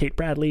Gittins, Kate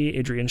Bradley,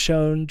 Adrian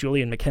Schoen,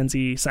 Julian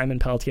McKenzie, Simon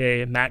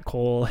Pelletier, Matt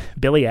Cole,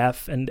 Billy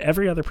F., and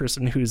every other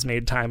person who's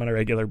made time on a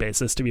regular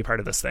basis to be part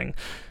of this thing.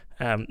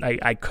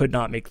 I could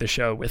not make the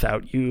show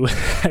without you.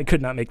 I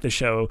could not make the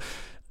show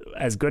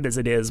as good as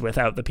it is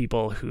without the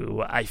people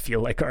who I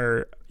feel like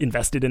are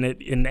invested in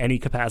it in any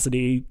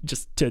capacity,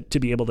 just to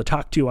be able to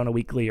talk to on a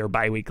weekly or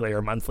bi-weekly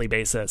or monthly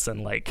basis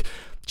and like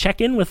check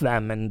in with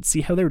them and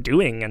see how they're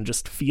doing and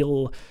just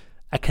feel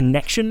a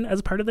connection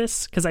as part of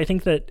this. Because I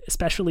think that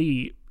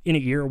especially in a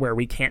year where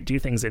we can't do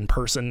things in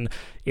person,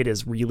 it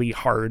is really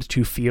hard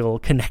to feel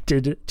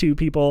connected to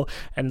people.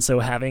 And so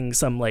having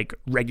some like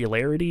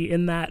regularity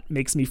in that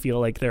makes me feel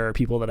like there are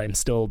people that I'm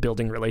still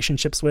building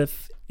relationships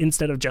with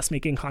instead of just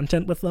making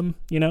content with them,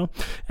 you know?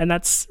 And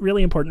that's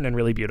really important and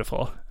really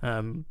beautiful.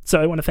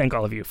 So I want to thank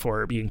all of you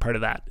for being part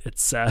of that.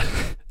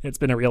 It's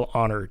been a real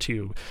honor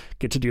to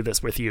get to do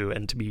this with you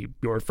and to be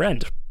your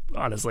friend.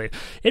 Honestly,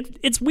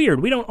 it's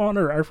weird. We don't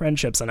honor our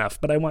friendships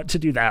enough, but I want to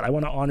do that. I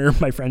want to honor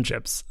my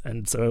friendships.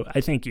 And so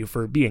I thank you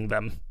for being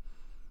them.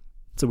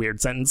 It's a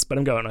weird sentence, but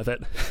I'm going with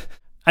it.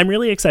 I'm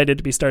really excited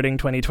to be starting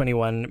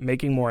 2021,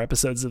 making more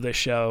episodes of this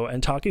show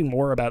and talking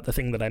more about the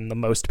thing that I'm the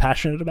most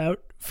passionate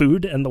about,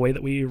 food and the way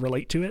that we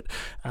relate to it.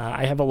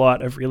 I have a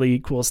lot of really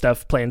cool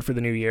stuff planned for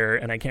the new year,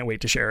 and I can't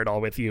wait to share it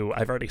all with you.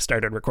 I've already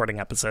started recording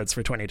episodes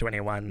for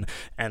 2021,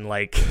 and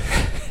like,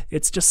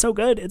 it's just so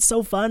good. It's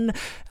so fun.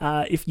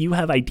 If you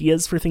have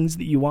ideas for things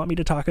that you want me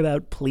to talk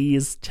about,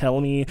 please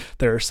tell me.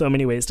 There are so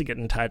many ways to get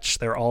in touch.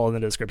 They're all in the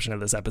description of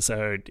this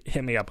episode.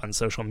 Hit me up on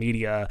social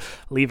media,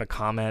 leave a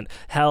comment.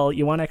 Hell,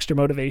 you want extra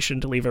motivation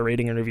to leave a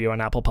rating and review on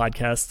Apple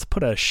Podcasts,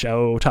 put a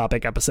show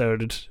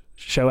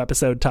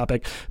episode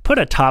topic, put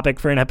a topic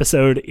for an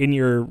episode in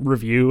your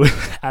review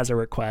as a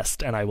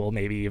request, and I will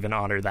maybe even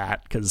honor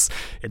that because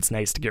it's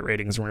nice to get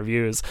ratings and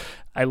reviews.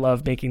 I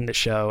love making the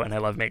show and I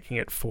love making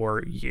it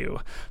for you.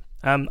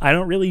 I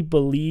don't really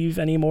believe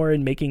anymore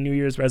in making New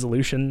Year's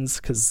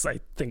resolutions because I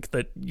think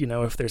that, you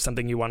know, if there's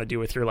something you want to do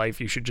with your life,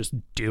 you should just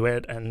do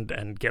it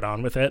and get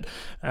on with it.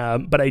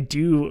 But I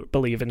do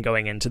believe in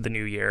going into the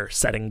new year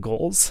setting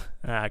goals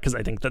because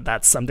I think that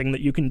that's something that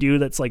you can do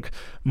that's like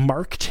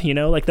marked, you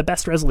know, like the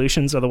best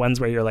resolutions are the ones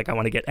where you're like, I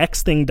want to get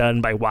X thing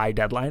done by Y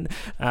deadline.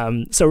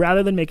 So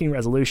rather than making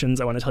resolutions,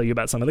 I want to tell you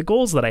about some of the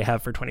goals that I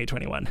have for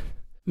 2021.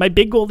 My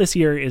big goal this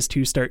year is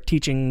to start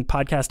teaching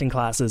podcasting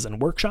classes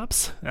and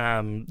workshops.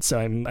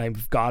 So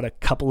I've got a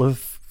couple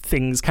of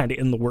things kind of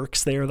in the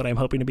works there that I'm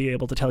hoping to be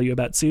able to tell you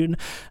about soon.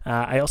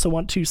 I also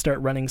want to start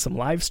running some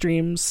live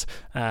streams,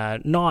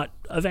 not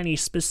of any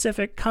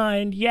specific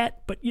kind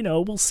yet, but you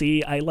know, we'll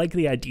see. I like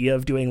the idea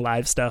of doing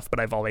live stuff, but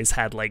I've always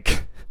had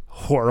like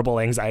horrible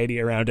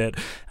anxiety around it,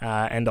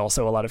 and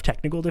also a lot of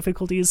technical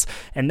difficulties.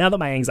 And now that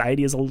my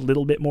anxiety is a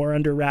little bit more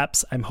under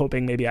wraps, I'm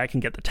hoping maybe I can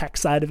get the tech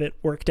side of it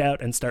worked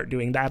out and start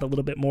doing that a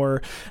little bit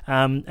more.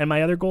 And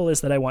my other goal is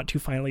that I want to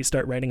finally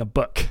start writing a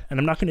book. And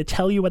I'm not going to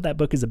tell you what that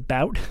book is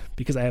about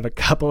because I have a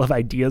couple of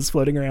ideas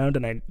floating around,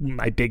 and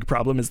my big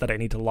problem is that I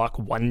need to lock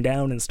one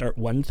down and start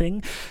one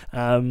thing.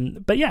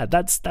 But yeah,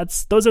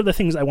 those are the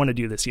things I want to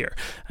do this year.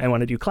 I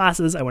want to do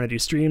classes, I want to do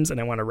streams, and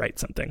I want to write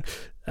something.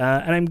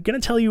 And I'm going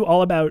to tell you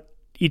all about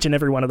each and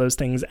every one of those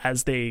things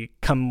as they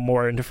come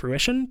more into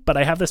fruition. But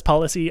I have this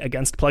policy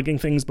against plugging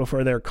things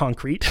before they're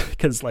concrete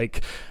because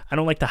like I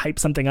don't like to hype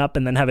something up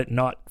and then have it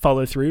not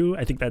follow through.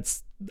 I think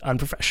that's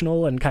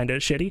unprofessional and kind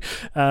of shitty,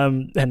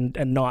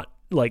 and not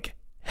like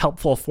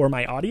helpful for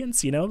my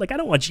audience, you know? Like I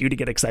don't want you to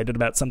get excited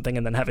about something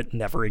and then have it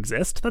never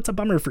exist. That's a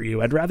bummer for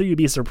you. I'd rather you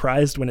be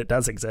surprised when it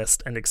does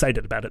exist and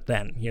excited about it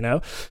then, you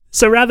know?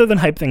 So rather than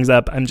hype things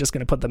up, I'm just going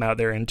to put them out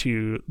there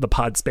into the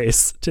pod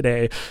space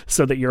today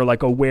so that you're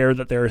like aware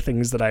that there are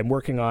things that I'm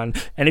working on.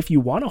 And if you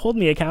want to hold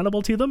me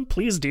accountable to them,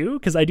 please do,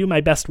 because I do my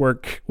best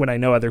work when I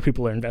know other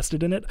people are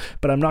invested in it,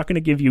 but I'm not going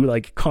to give you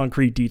like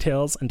concrete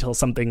details until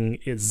something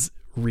is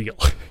real,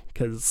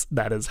 because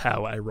that is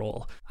how I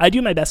roll. I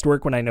do my best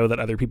work when I know that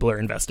other people are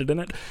invested in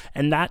it,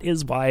 and that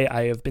is why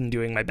I have been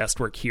doing my best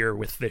work here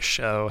with this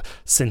show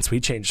since we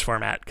changed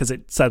format, because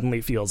it suddenly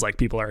feels like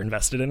people are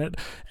invested in it,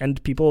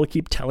 and people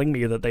keep telling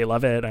me that they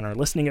love it and are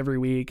listening every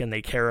week, and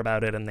they care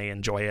about it, and they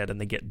enjoy it, and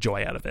they get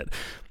joy out of it.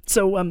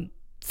 So,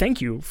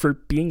 thank you for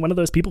being one of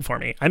those people for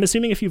me. I'm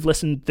assuming if you've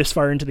listened this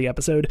far into the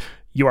episode,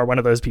 you are one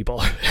of those people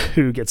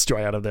who gets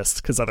joy out of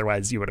this, because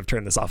otherwise you would have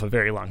turned this off a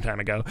very long time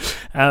ago.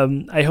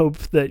 I hope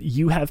that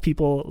you have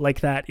people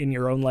like that in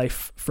your own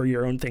life for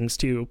your own things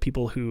too.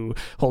 People who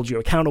hold you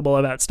accountable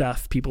about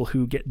stuff, people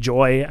who get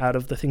joy out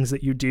of the things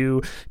that you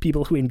do,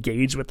 people who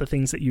engage with the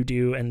things that you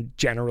do and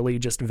generally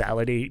just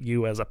validate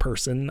you as a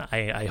person.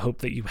 I hope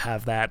that you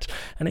have that,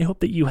 and I hope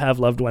that you have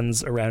loved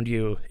ones around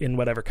you in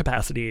whatever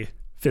capacity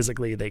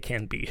physically they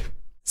can be.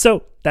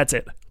 So that's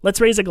it.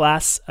 Let's raise a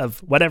glass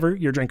of whatever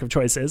your drink of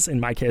choice is, in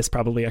my case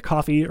probably a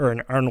coffee or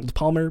an Arnold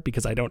Palmer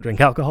because I don't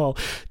drink alcohol,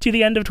 to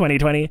the end of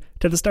 2020,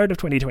 to the start of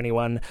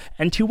 2021,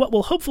 and to what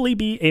will hopefully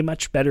be a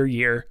much better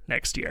year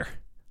next year.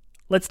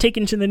 Let's take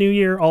into the new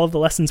year all of the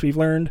lessons we've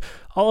learned,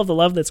 all of the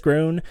love that's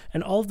grown,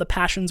 and all of the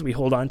passions we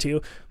hold on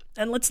to,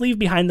 and let's leave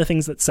behind the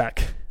things that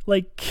suck,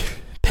 like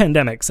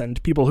pandemics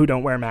and people who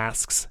don't wear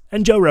masks,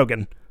 and Joe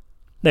Rogan.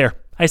 There,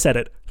 I said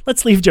it.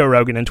 Let's leave Joe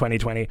Rogan in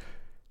 2020.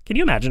 Can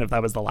you imagine if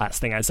that was the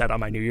last thing I said on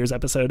my New Year's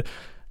episode?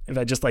 If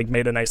I just like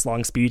made a nice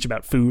long speech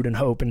about food and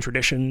hope and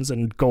traditions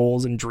and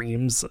goals and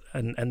dreams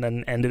and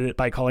then ended it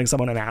by calling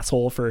someone an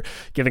asshole for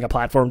giving a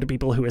platform to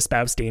people who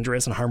espouse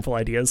dangerous and harmful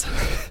ideas?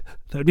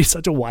 That would be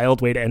such a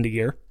wild way to end a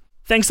year.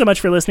 Thanks so much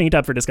for listening to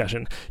Up for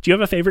Discussion. Do you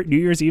have a favorite New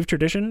Year's Eve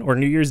tradition or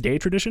New Year's Day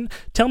tradition?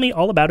 Tell me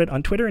all about it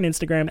on Twitter and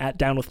Instagram at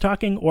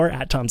DownWithTalking or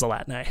at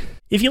TomZalatni.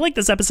 If you like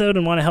this episode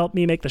and want to help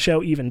me make the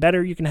show even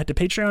better, you can head to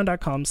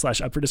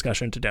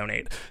patreon.com/upfordiscussion to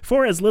donate.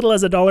 For as little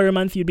as $1 a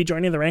month, you'd be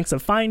joining the ranks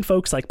of fine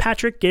folks like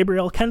Patrick,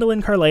 Gabriel, Kendall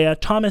and Carlea,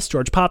 Thomas,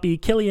 George Poppy,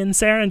 Killian,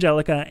 Sarah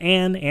Angelica,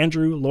 Anne,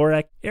 Andrew,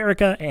 Laura,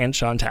 Erica, and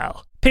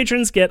Chantal.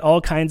 Patrons get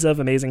all kinds of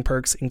amazing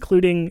perks,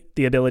 including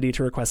the ability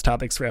to request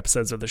topics for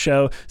episodes of the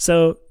show,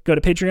 so go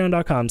to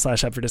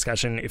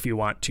patreon.com/upfordiscussion if you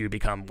want to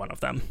become one of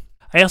them.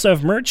 I also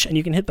have merch, and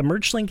you can hit the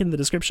merch link in the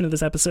description of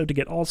this episode to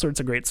get all sorts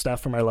of great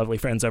stuff from our lovely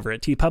friends over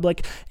at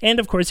TeePublic. And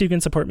of course, you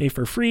can support me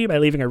for free by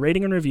leaving a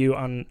rating and review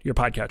on your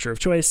podcatcher of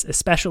choice,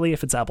 especially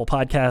if it's Apple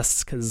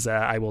Podcasts, because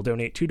I will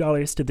donate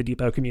 $2 to the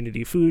Depot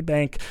Community Food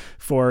Bank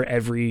for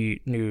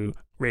every new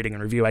rating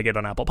and review I get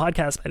on Apple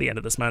Podcasts by the end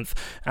of this month.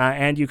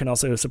 And you can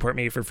also support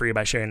me for free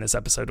by sharing this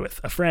episode with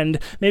a friend,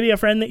 maybe a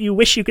friend that you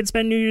wish you could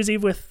spend New Year's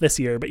Eve with this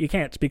year, but you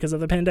can't because of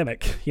the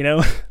pandemic. You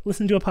know,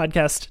 listen to a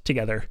podcast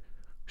together.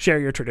 Share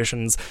your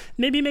traditions.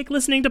 Maybe make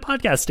listening to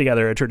podcasts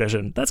together a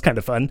tradition. That's kind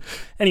of fun.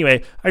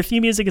 Anyway, our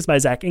theme music is by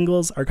Zach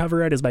Ingalls. Our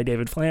cover art is by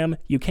David Flam.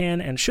 You can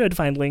and should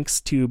find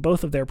links to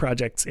both of their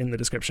projects in the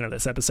description of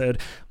this episode.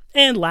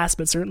 And last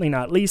but certainly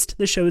not least,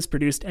 this show is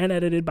produced and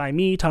edited by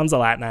me, Tom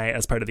Zalatni,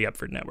 as part of the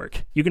Upford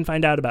Network. You can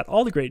find out about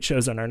all the great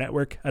shows on our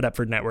network at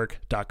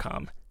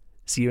upfordnetwork.com.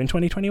 See you in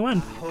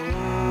 2021.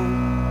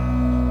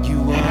 You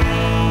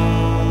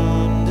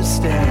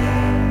understand.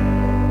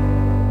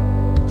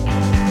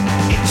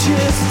 It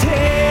just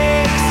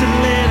takes a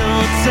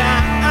little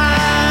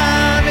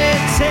time.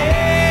 It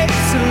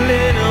takes a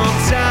little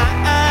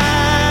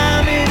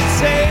time. It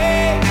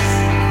takes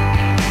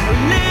a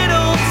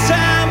little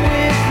time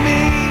with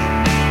me.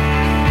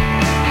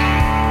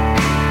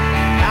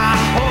 I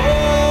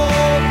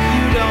hope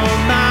you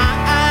don't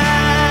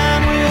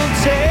mind. We'll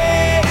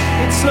take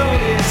it slow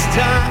this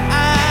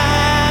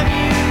time.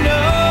 You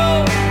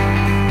know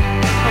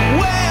I'm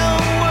well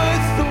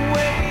worth the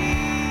wait.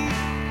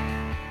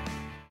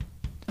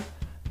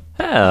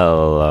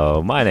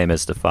 Hello, my name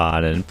is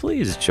Stefan, and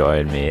please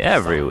join me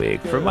every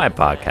week for my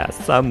podcast,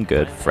 Some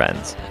Good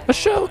Friends, a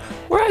show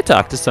where I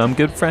talk to some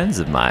good friends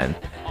of mine.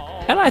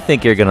 And I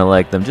think you're going to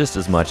like them just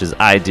as much as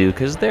I do,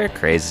 because they're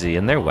crazy,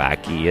 and they're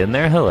wacky, and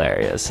they're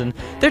hilarious, and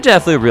they're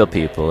definitely real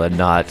people and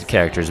not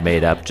characters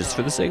made up just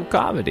for the sake of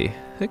comedy.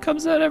 It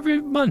comes out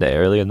every Monday,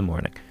 early in the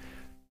morning.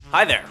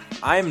 Hi there,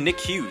 I'm Nick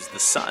Hughes, the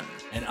son.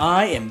 And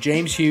I am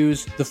James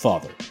Hughes, the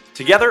father.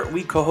 Together,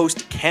 we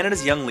co-host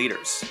Canada's Young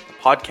Leaders, a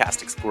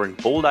podcast exploring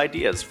bold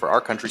ideas for our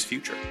country's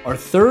future. Our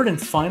third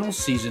and final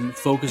season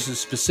focuses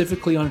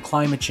specifically on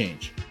climate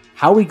change,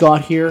 how we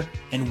got here,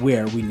 and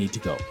where we need to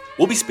go.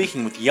 We'll be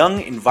speaking with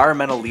young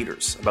environmental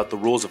leaders about the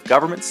roles of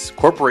governments,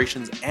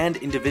 corporations, and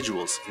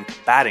individuals in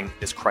combating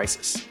this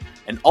crisis,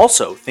 and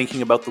also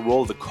thinking about the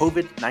role of the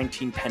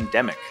COVID-19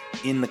 pandemic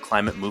in the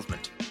climate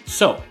movement.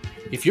 So,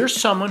 if you're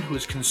someone who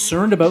is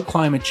concerned about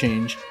climate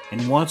change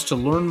and wants to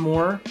learn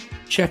more,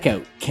 check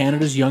out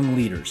Canada's Young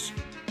Leaders,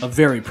 a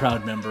very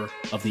proud member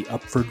of the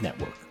Upford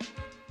Network.